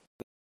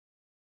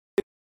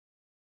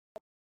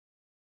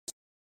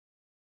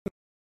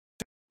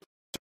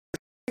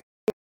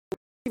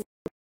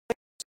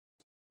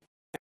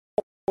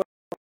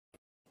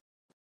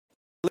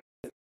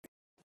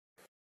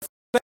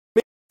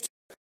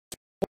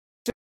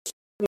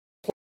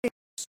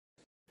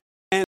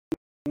 And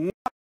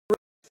not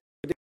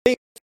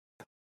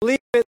leave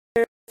it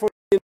there for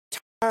the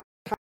entire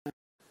time.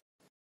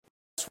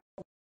 That's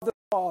what the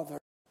Father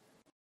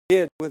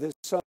did with His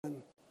Son.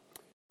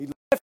 He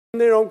left Him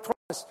there on the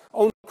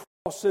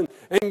cross,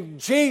 and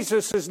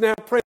Jesus is now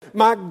praying,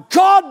 my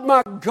God,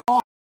 my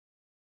God.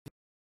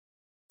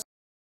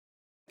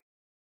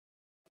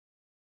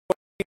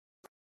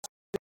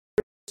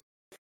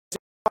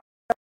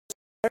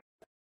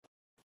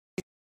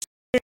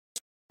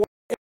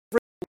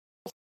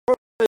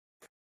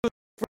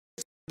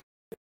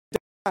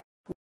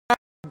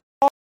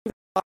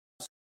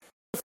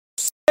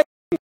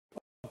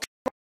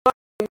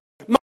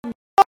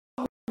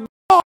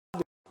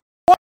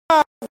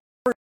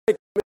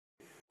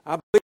 I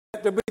believe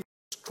that to be the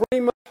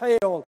scream of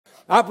hell.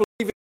 I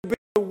believe it to be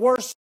the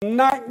worst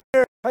nightmare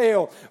of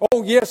hell.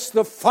 Oh, yes,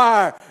 the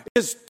fire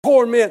is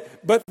torment,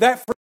 but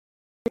that for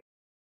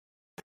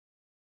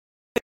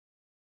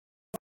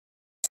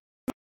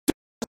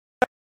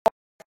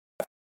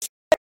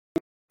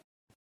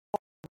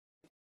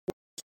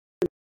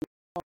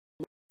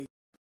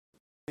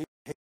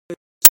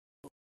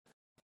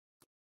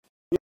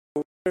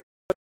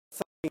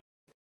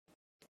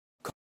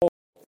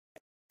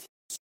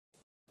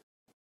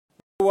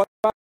what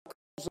God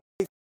calls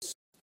atheists.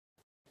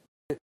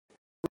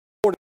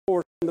 Recorded for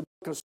us in the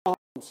book of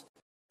Psalms.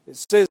 It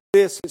says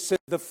this, it says,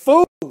 the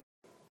fool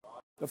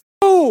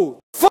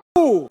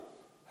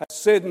has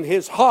said in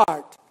his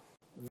heart,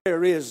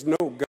 there is no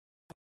God.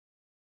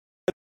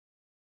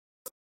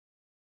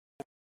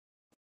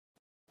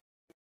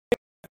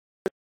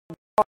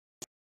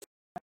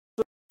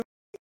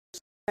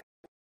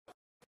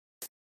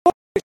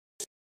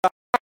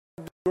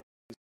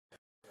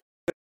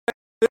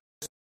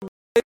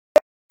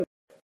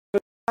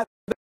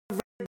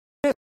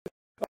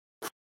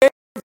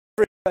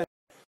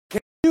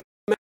 Can you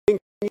imagine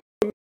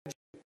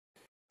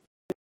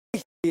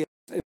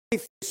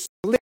atheists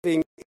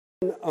living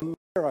in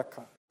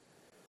America?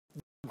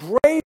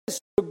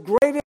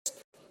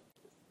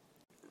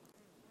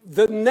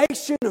 The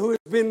nation who has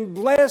been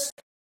blessed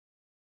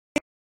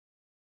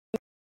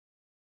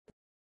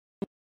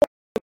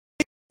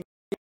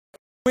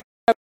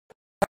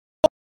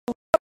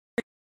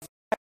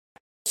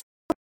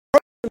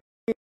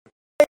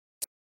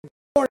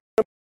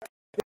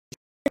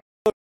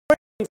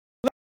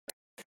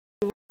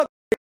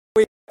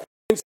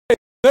and say,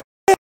 there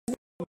is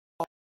no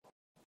God.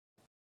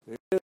 There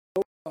is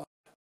no God.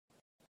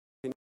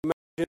 Can you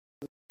imagine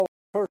the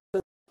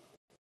person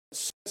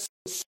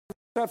sits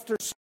after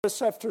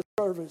service after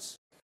service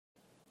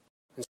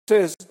and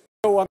says,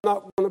 no, I'm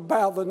not going to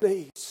bow the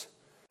knees.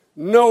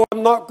 No,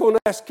 I'm not going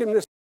to ask him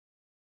to.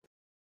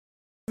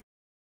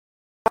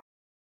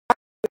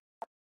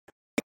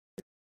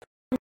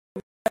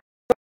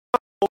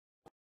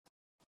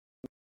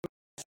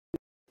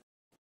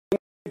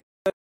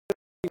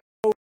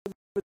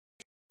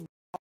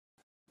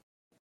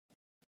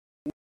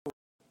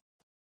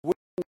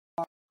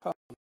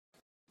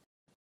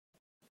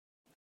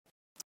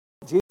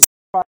 Jesus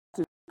Christ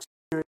is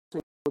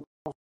experiencing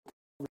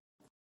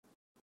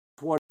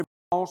what a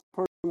lost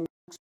person will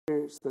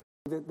experience,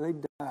 that they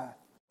die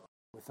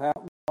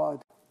without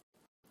God.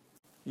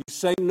 You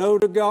say no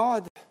to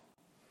God,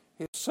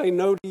 He'll say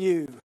no to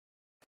you.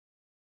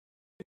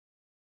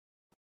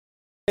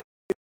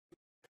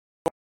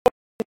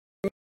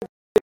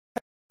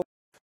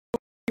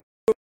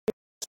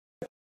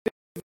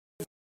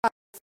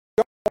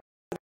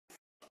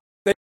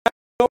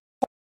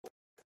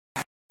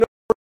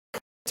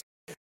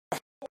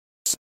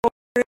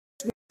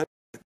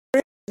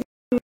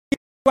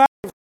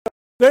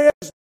 There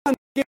is none to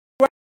get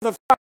you out of the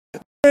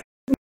fire. There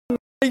is none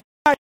to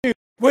unite you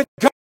with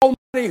God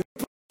Almighty who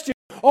blessed you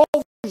all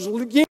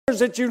those years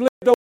that you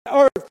lived on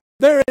earth.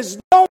 There is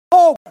no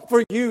hope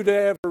for you to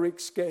ever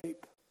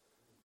escape.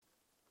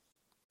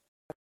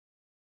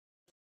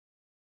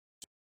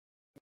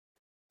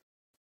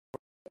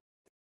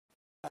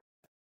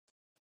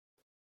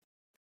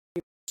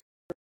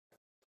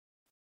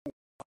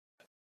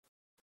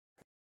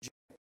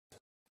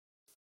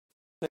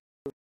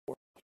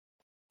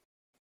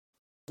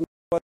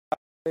 What I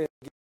said,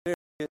 there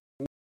is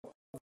no way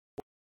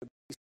to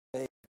be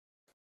saved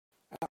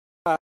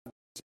outside of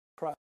Jesus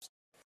Christ.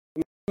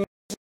 In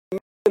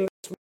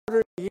this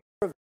modern year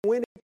of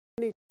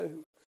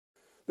 2022,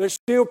 there's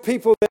still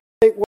people that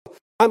think, well,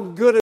 I'm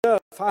good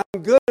enough.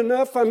 I'm good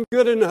enough. I'm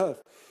good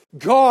enough.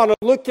 God will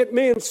look at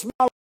me and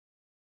smile.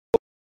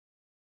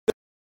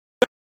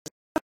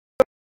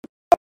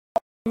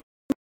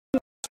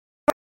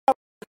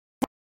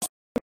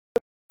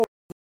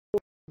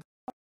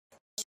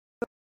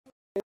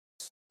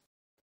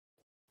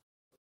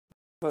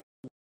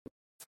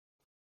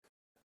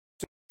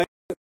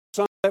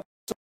 Church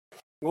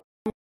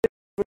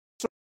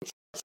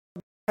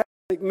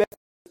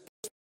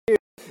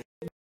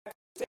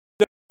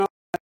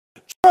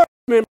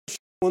membership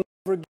will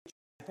never get you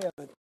to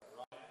heaven.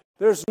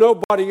 There's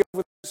nobody over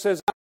there that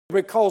says, I'm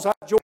here because I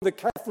joined the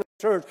Catholic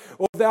Church,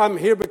 or I'm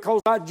here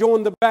because I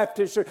joined the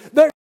Baptist Church.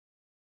 There's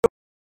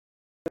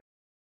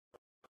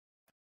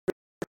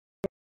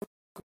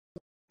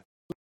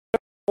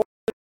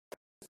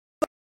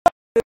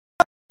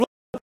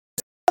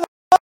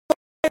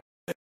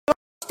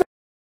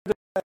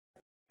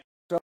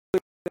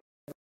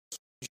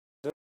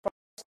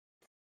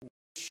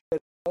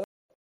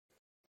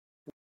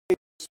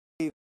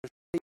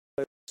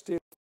still,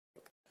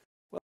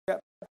 well,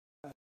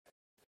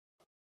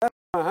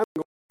 I'm going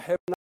to heaven.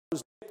 I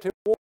was dipped in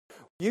water.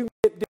 You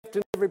get dipped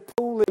in every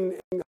pool in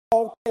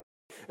Hall County,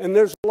 and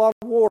there's a lot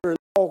of water in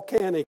Hall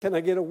County. Can I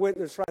get a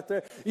witness right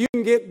there? You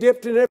can get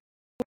dipped in every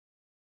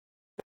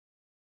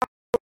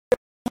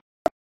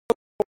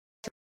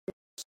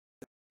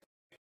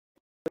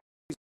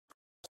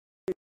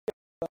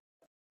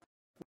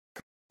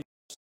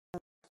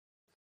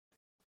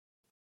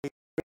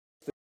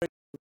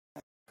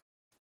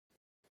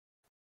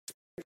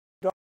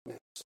darkness.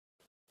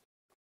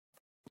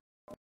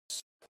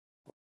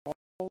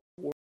 All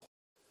the world,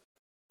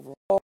 over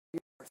all the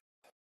earth.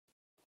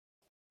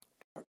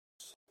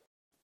 Darkness.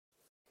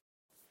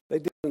 They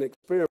did an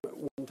experiment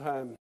one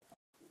time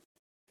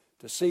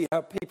to see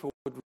how people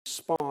would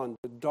respond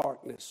to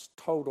darkness.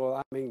 Total,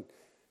 I mean,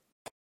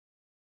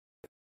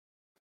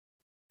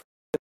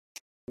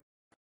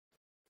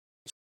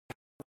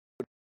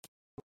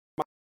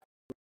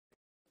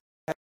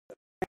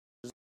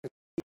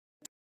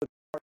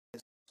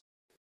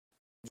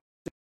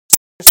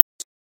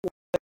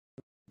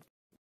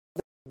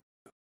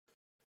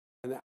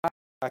 and I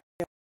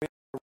can't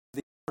remember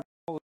the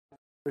article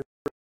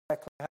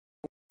exactly how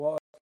it was,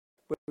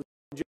 but it was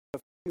just a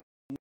few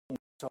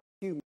moments, a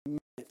few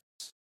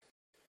minutes.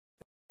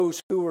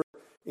 Those who were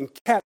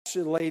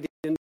encapsulated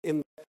in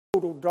the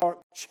total dark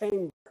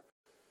chamber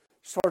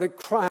started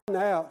crying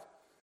out,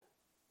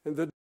 and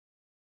the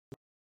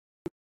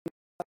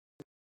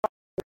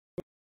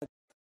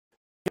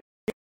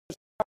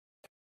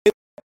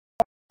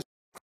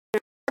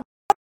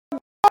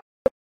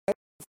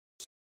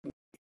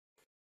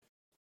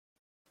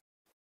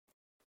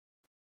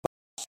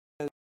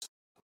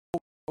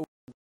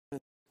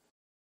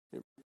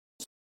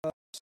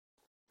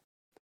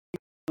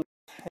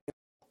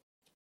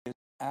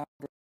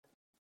outer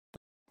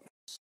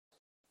darkness.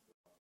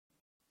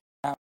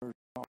 Outer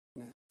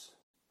darkness.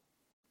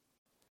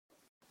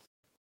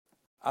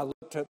 I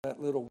looked at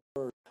that little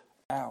word,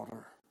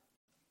 outer.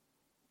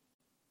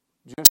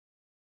 Just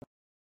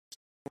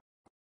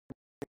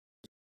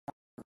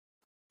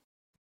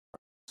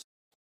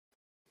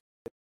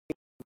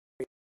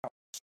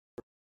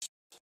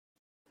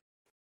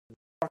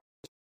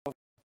of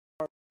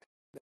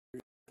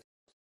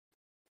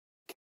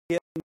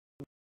in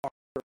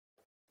darker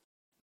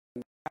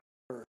and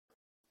outer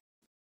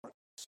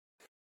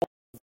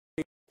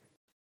darkness.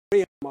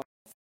 Rim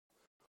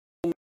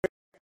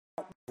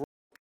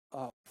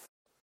of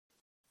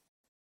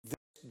this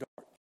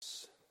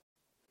darkness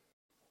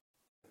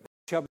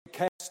shall be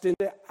cast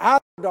into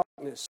outer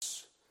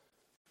darkness.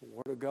 The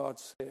Word of God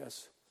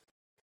says.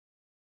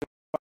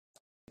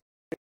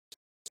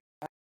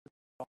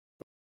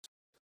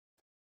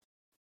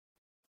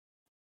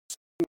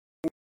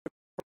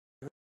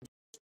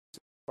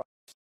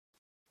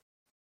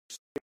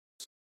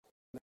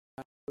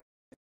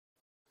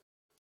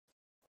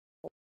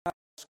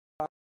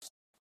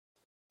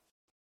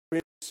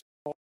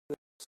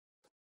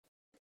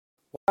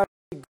 Why are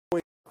we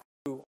going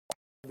through all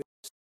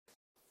this?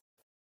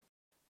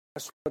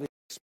 That's what he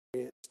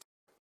experienced.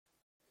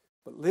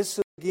 But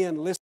listen again,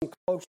 listen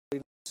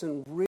closely,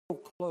 listen real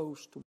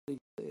close to what he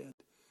said.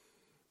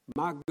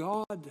 My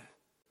God,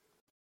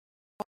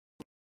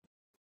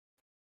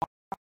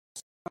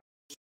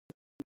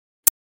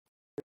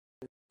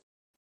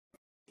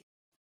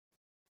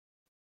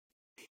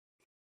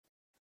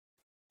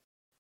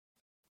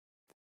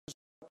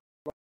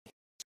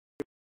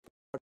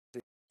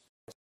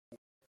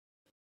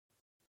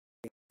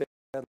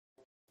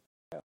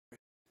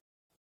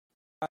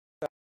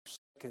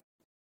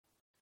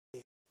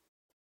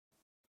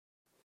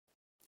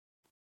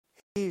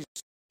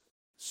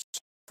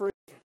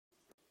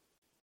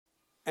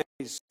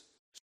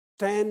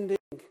 standing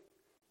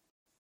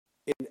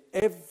in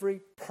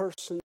every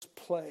person's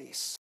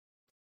place.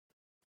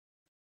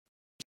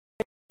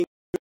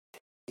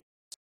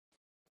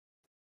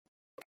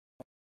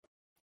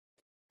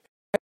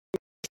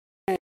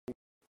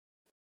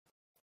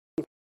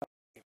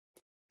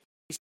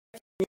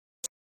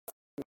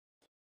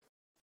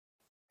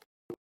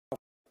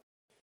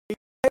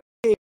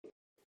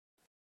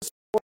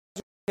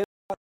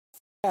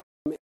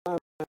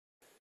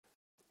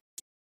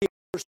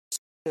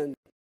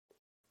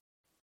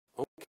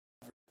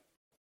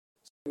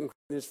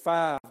 Corinthians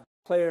 5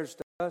 declares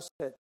to us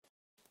that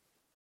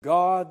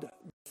God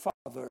the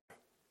Father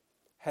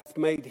hath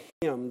made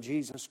him,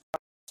 Jesus Christ,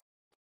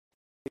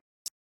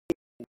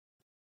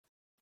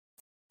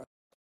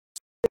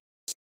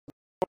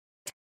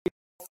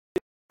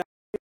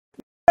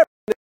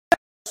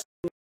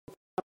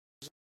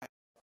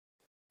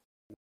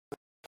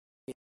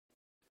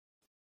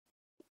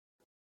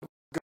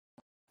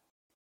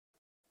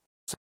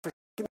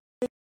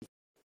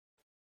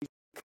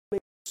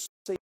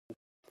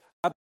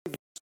 I believe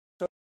it's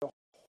such a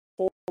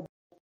horrible,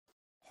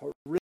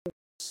 horrendous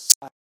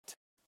sight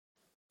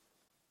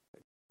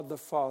that God the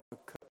Father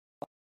cut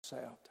us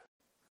out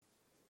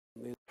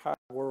in the entire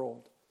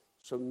world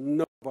so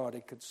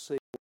nobody could see.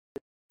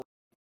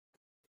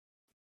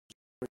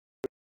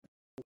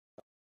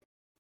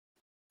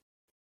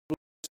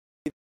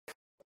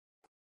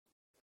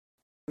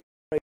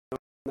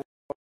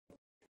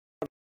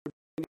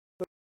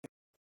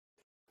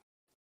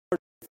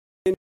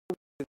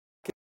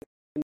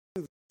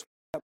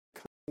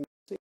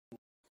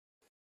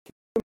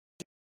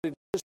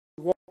 Just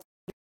walk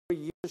 3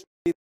 years to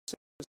be the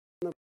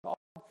Son of God.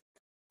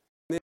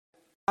 And then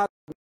I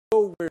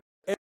know where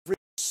every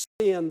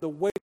sin, the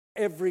weight of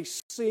every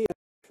sin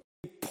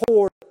be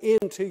poured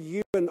into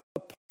you and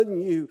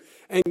upon you,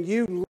 and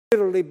you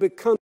literally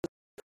become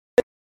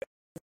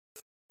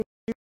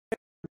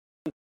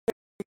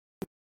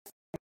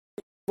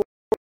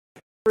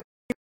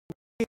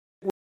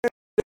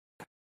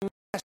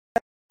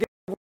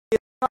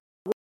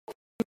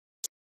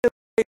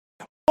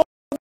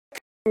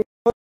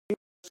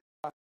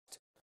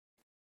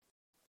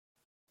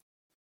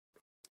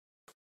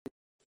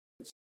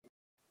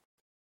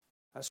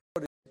I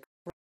started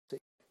crazy.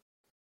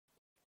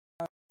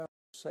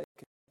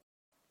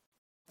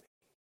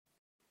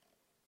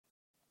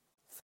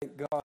 Thank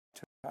God he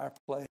took our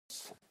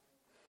place.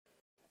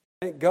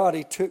 Thank God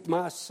he took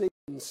my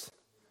sins.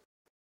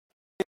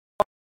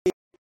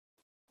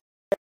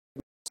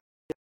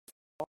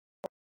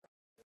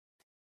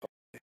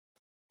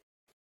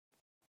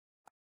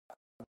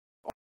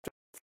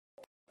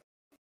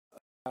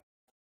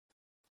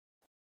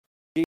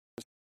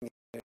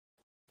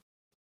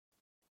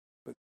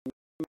 But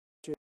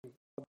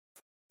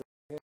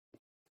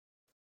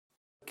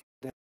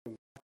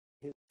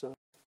his son,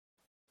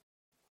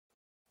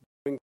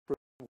 going through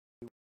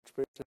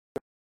experience,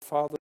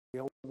 Father, the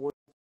only one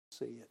who can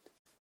see it.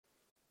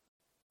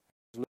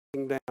 He was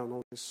looking down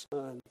on his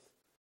son.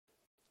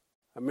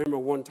 I remember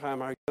one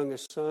time our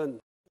youngest son,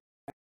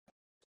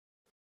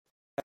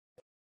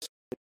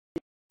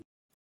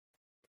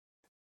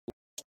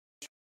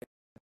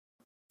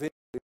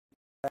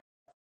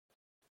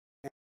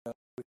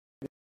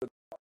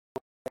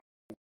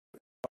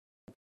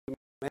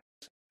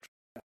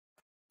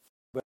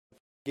 but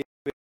get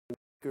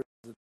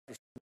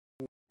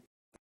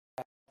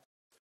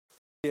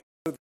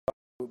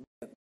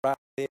right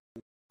in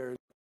there.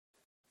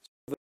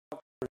 The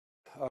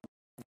doctor,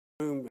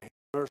 room,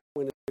 nurse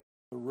went into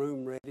the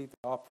room ready, the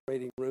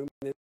operating room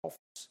in his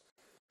office,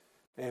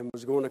 and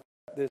was going to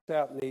cut this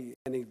out. And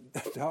the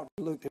doctor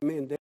looked at me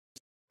and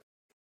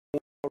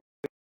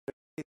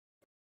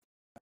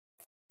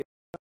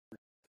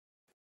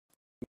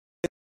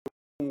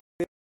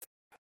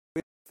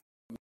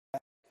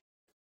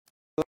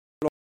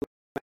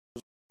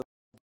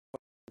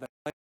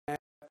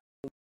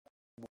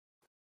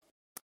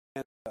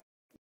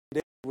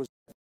was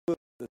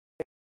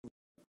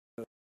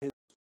his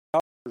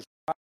doctor's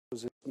wife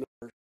was his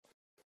nurse,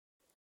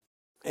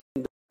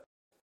 and the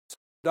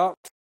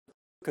doctor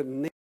took a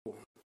needle,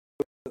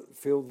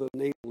 fill the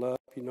needle up.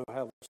 You know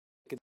how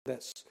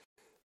that's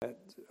that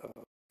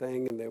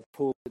thing, and they'll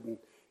pull it and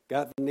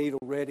got the needle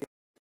ready.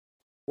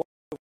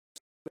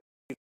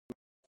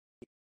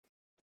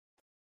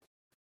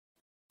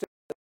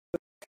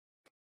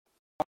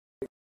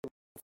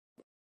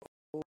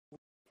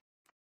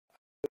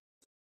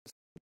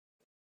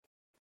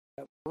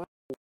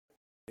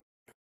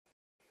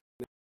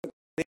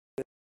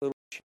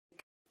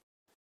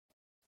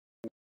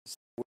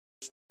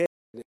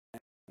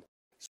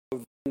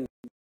 So then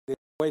they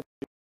waited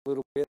a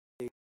little bit.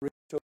 They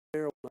reached over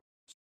there on a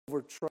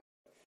silver tray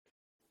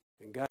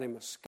and got him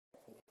a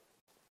scalpel.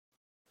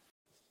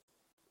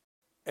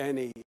 And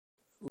he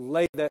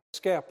laid that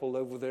scalpel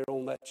over there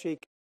on that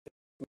cheek.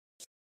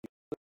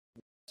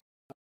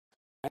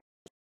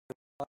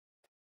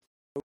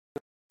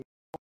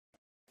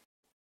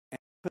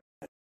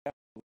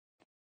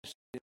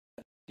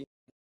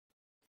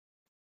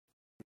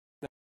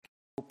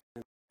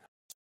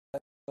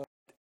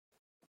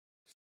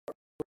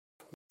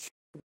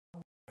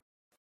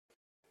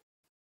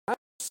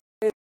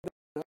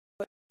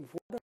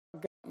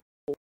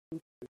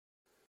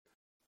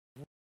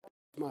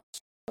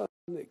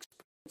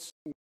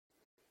 experiencing,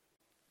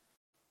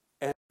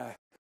 and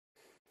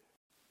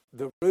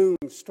the room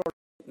started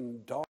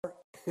getting dark,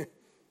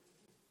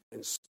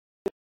 and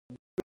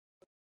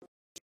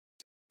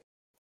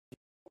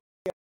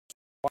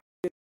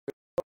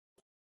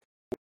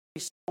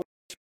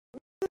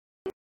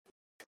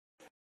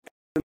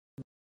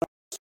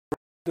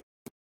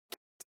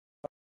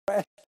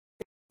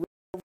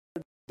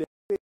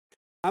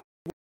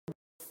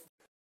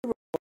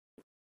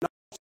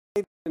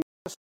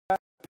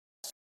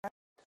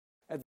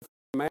at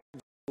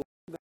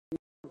the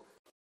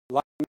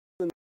like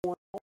nothing going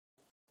on.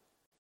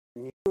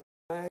 Can you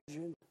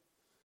imagine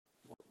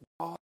what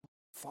God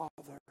the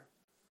Father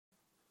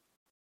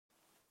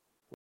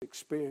was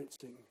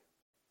experiencing?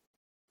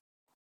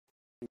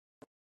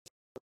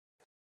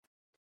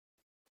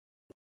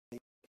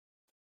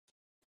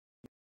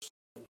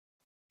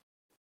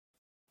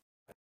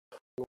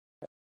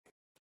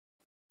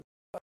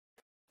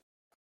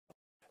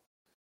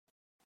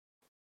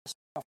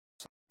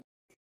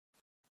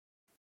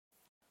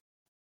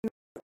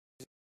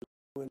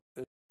 When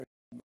it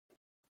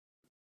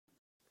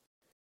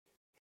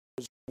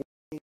was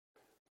a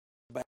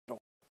battle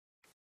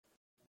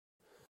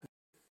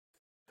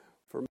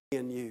for me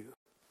and you.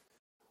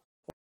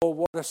 Oh,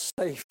 what a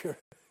Savior.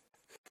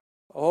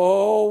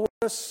 Oh, what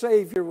a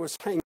Savior was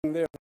hanging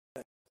there.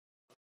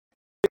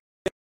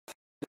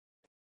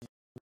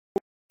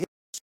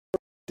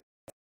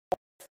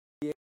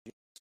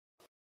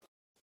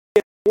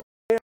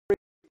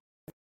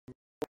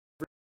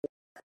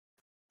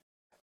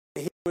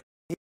 He would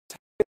take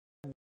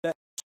that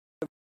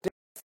of death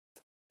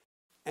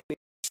and he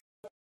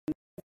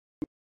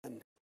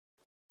and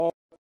all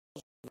the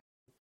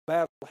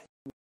battle he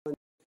won in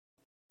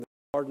the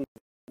Garden of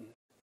Eden.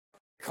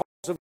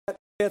 Because of that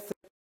death that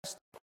passed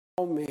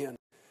all men.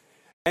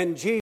 And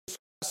Jesus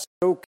said,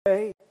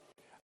 okay,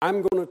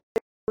 I'm going to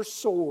take your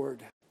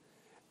sword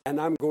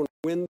and I'm going to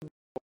win the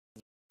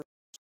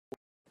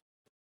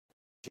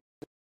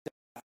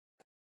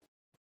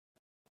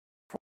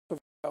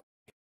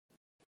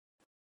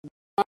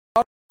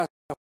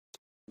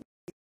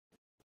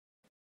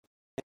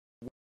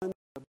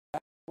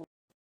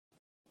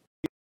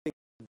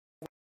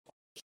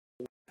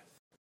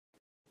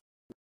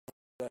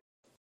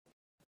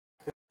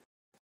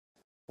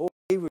oh,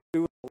 he was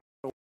doing a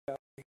little about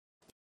it.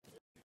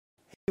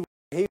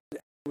 He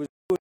was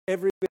doing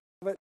every bit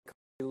of it because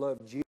he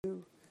loved you.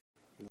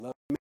 He loved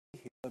me.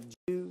 He loved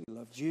you. He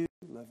loved you.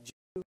 He loved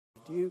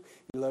you.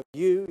 He loved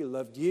you. He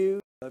loved you.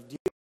 He loved you.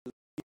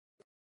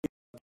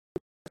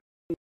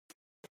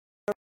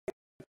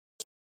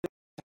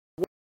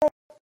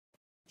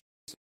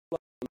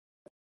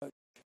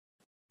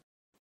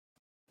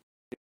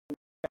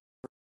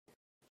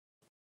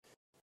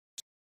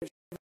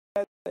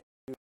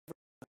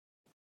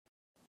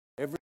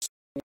 Every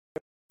sin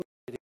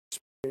he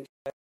experienced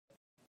that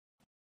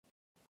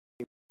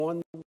he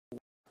won the war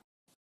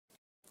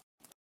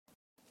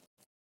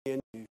in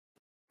you.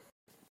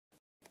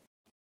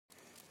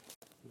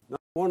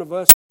 Not one of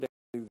us could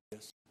ever do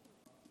this.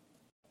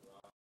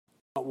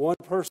 Not one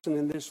person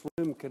in this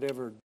room could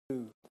ever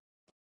do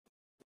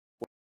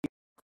what he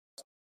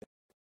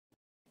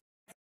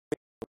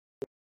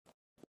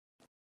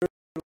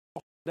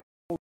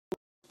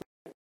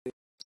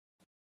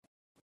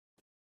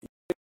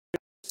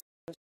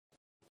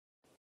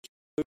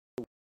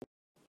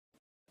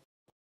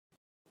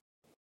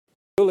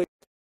really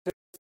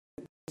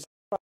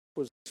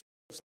was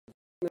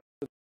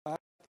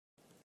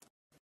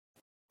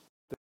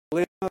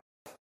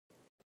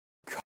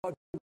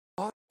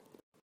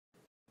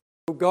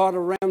God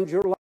around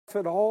your life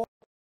at all,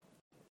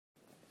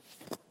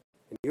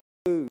 and you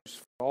lose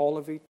for all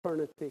of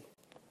eternity.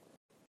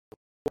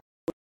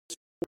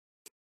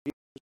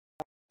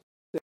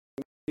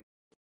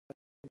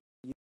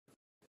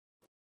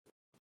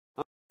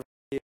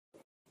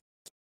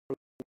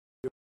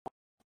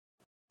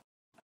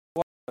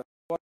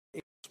 What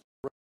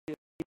inspiration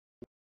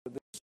for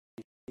this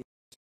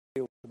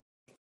still to be.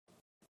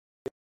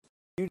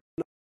 You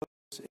know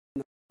it's in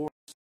the course.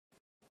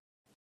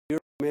 You're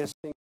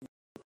missing.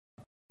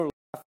 Your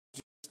life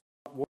is just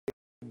not what it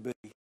could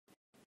be.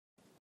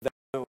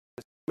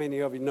 Many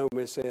of you know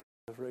Miss Edna.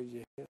 Raise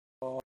your hand.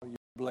 Oh, you're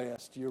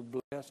blessed. You're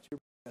blessed. You're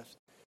blessed.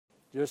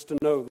 Just to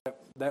know that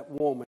that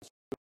woman.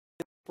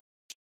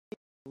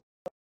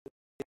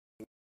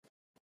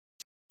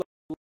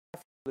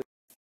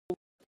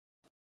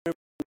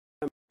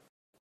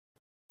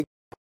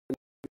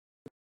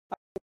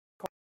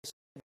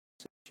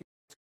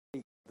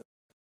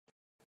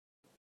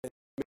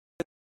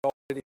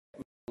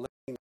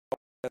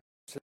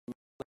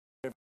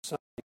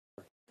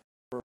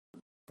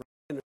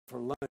 For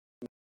lunch.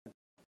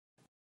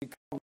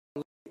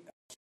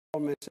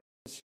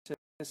 She said,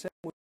 if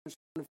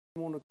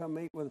you want to come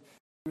eat with us.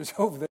 He was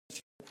over there. She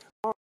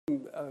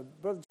said,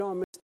 Brother John,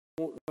 Miss,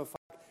 won't know if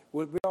I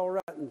would be all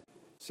right. And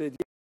said,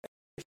 yeah.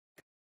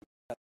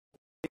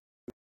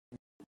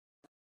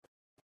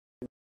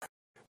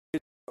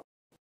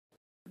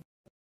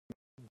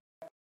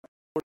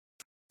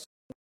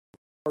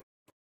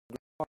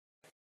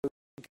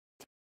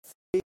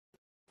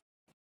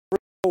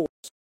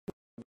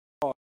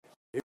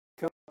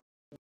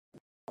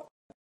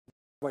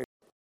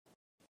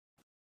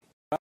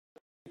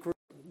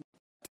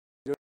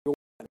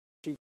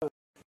 she come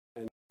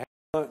and had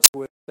lunch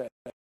with us.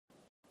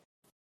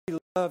 She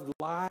loved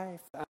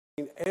life. I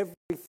mean,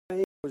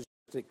 everything was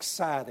just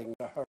exciting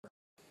to her.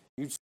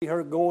 You'd see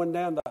her going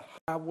down the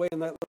highway in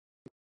that little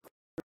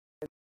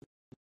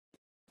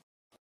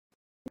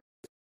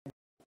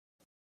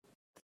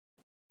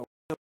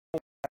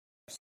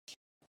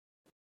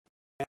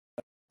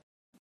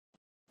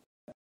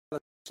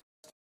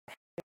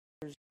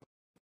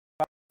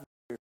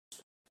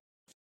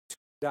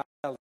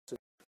dialysis.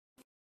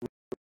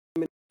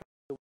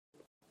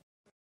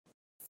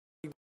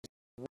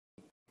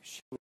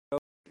 She would go,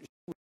 she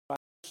would by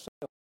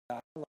herself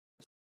dialysis.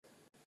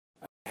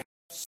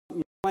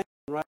 Something planned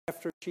right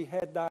after she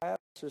had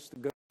dialysis to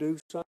go do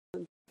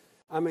something.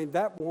 I mean,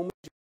 that woman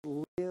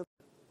just lived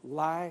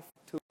life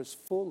to its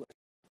fullest.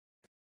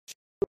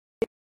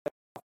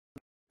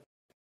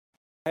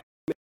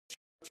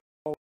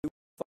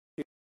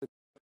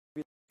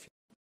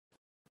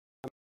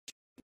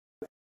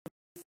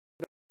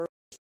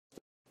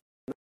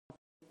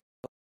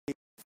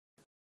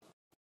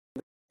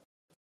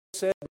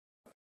 Said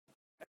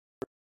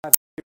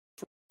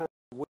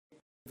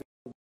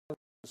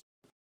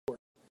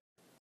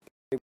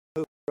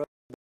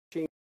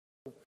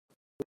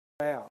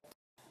out,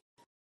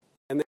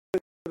 and they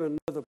couldn't put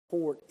another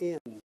port in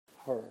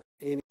her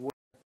anywhere.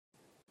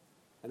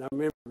 And I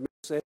remember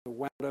Miss Edna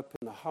wound up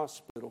in the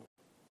hospital.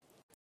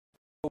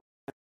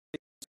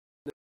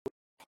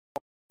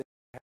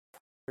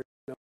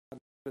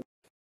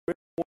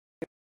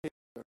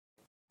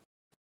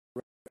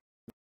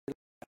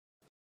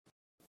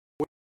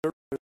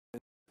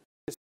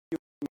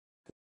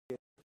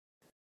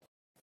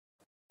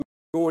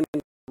 Going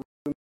in the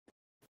room,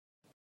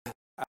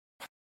 I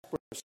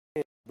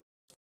stand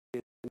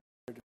there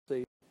to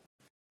see,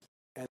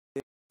 and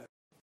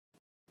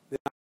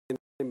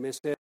then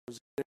Miss Edna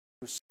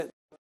was sitting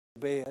on the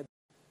bed,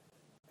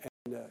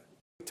 and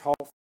we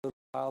talked for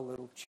a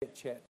little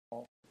chit-chat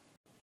talk.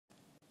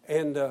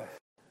 And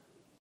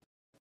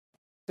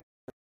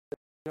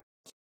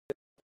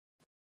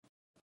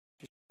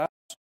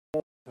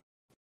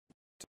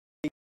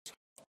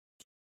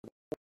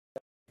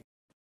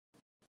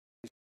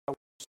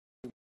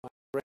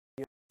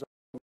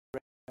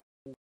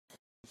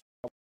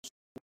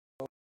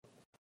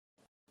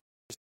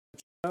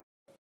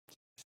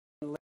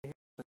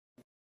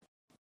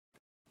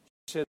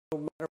said, no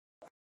matter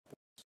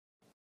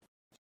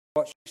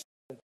what she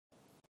said,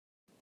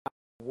 I'm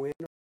a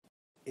winner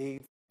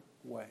either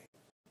way.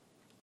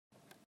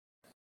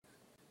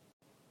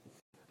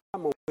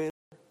 I'm a winner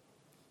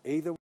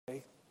either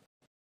way.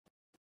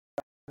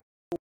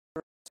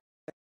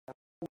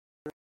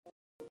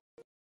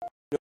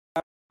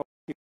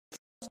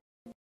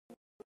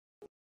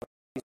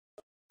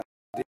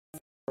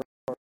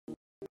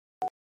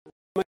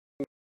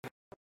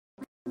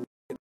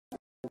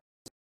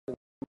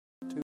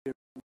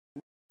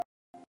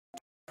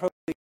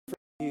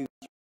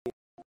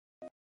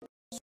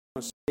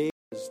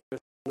 Is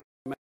just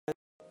man.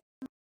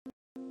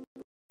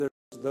 There's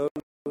those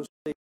who see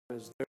him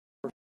as their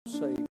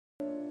personal Savior.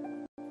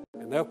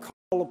 And they'll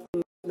call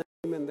upon that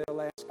name and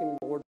they'll ask him,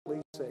 Lord,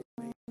 please save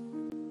me.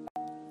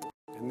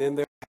 And then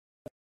they'll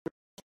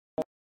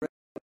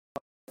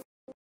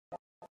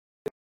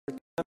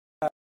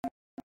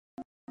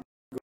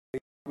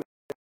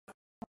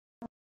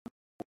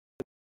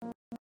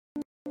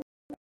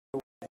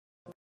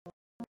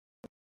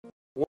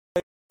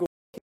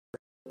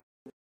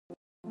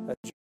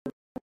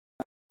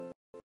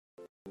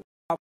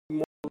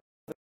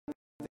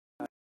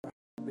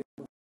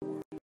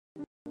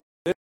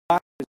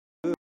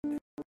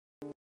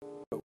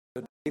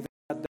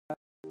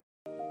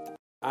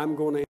I'm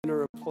going to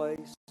enter a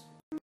place.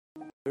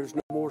 There's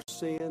no more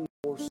sin,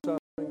 no more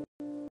suffering.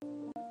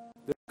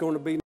 There's going to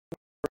be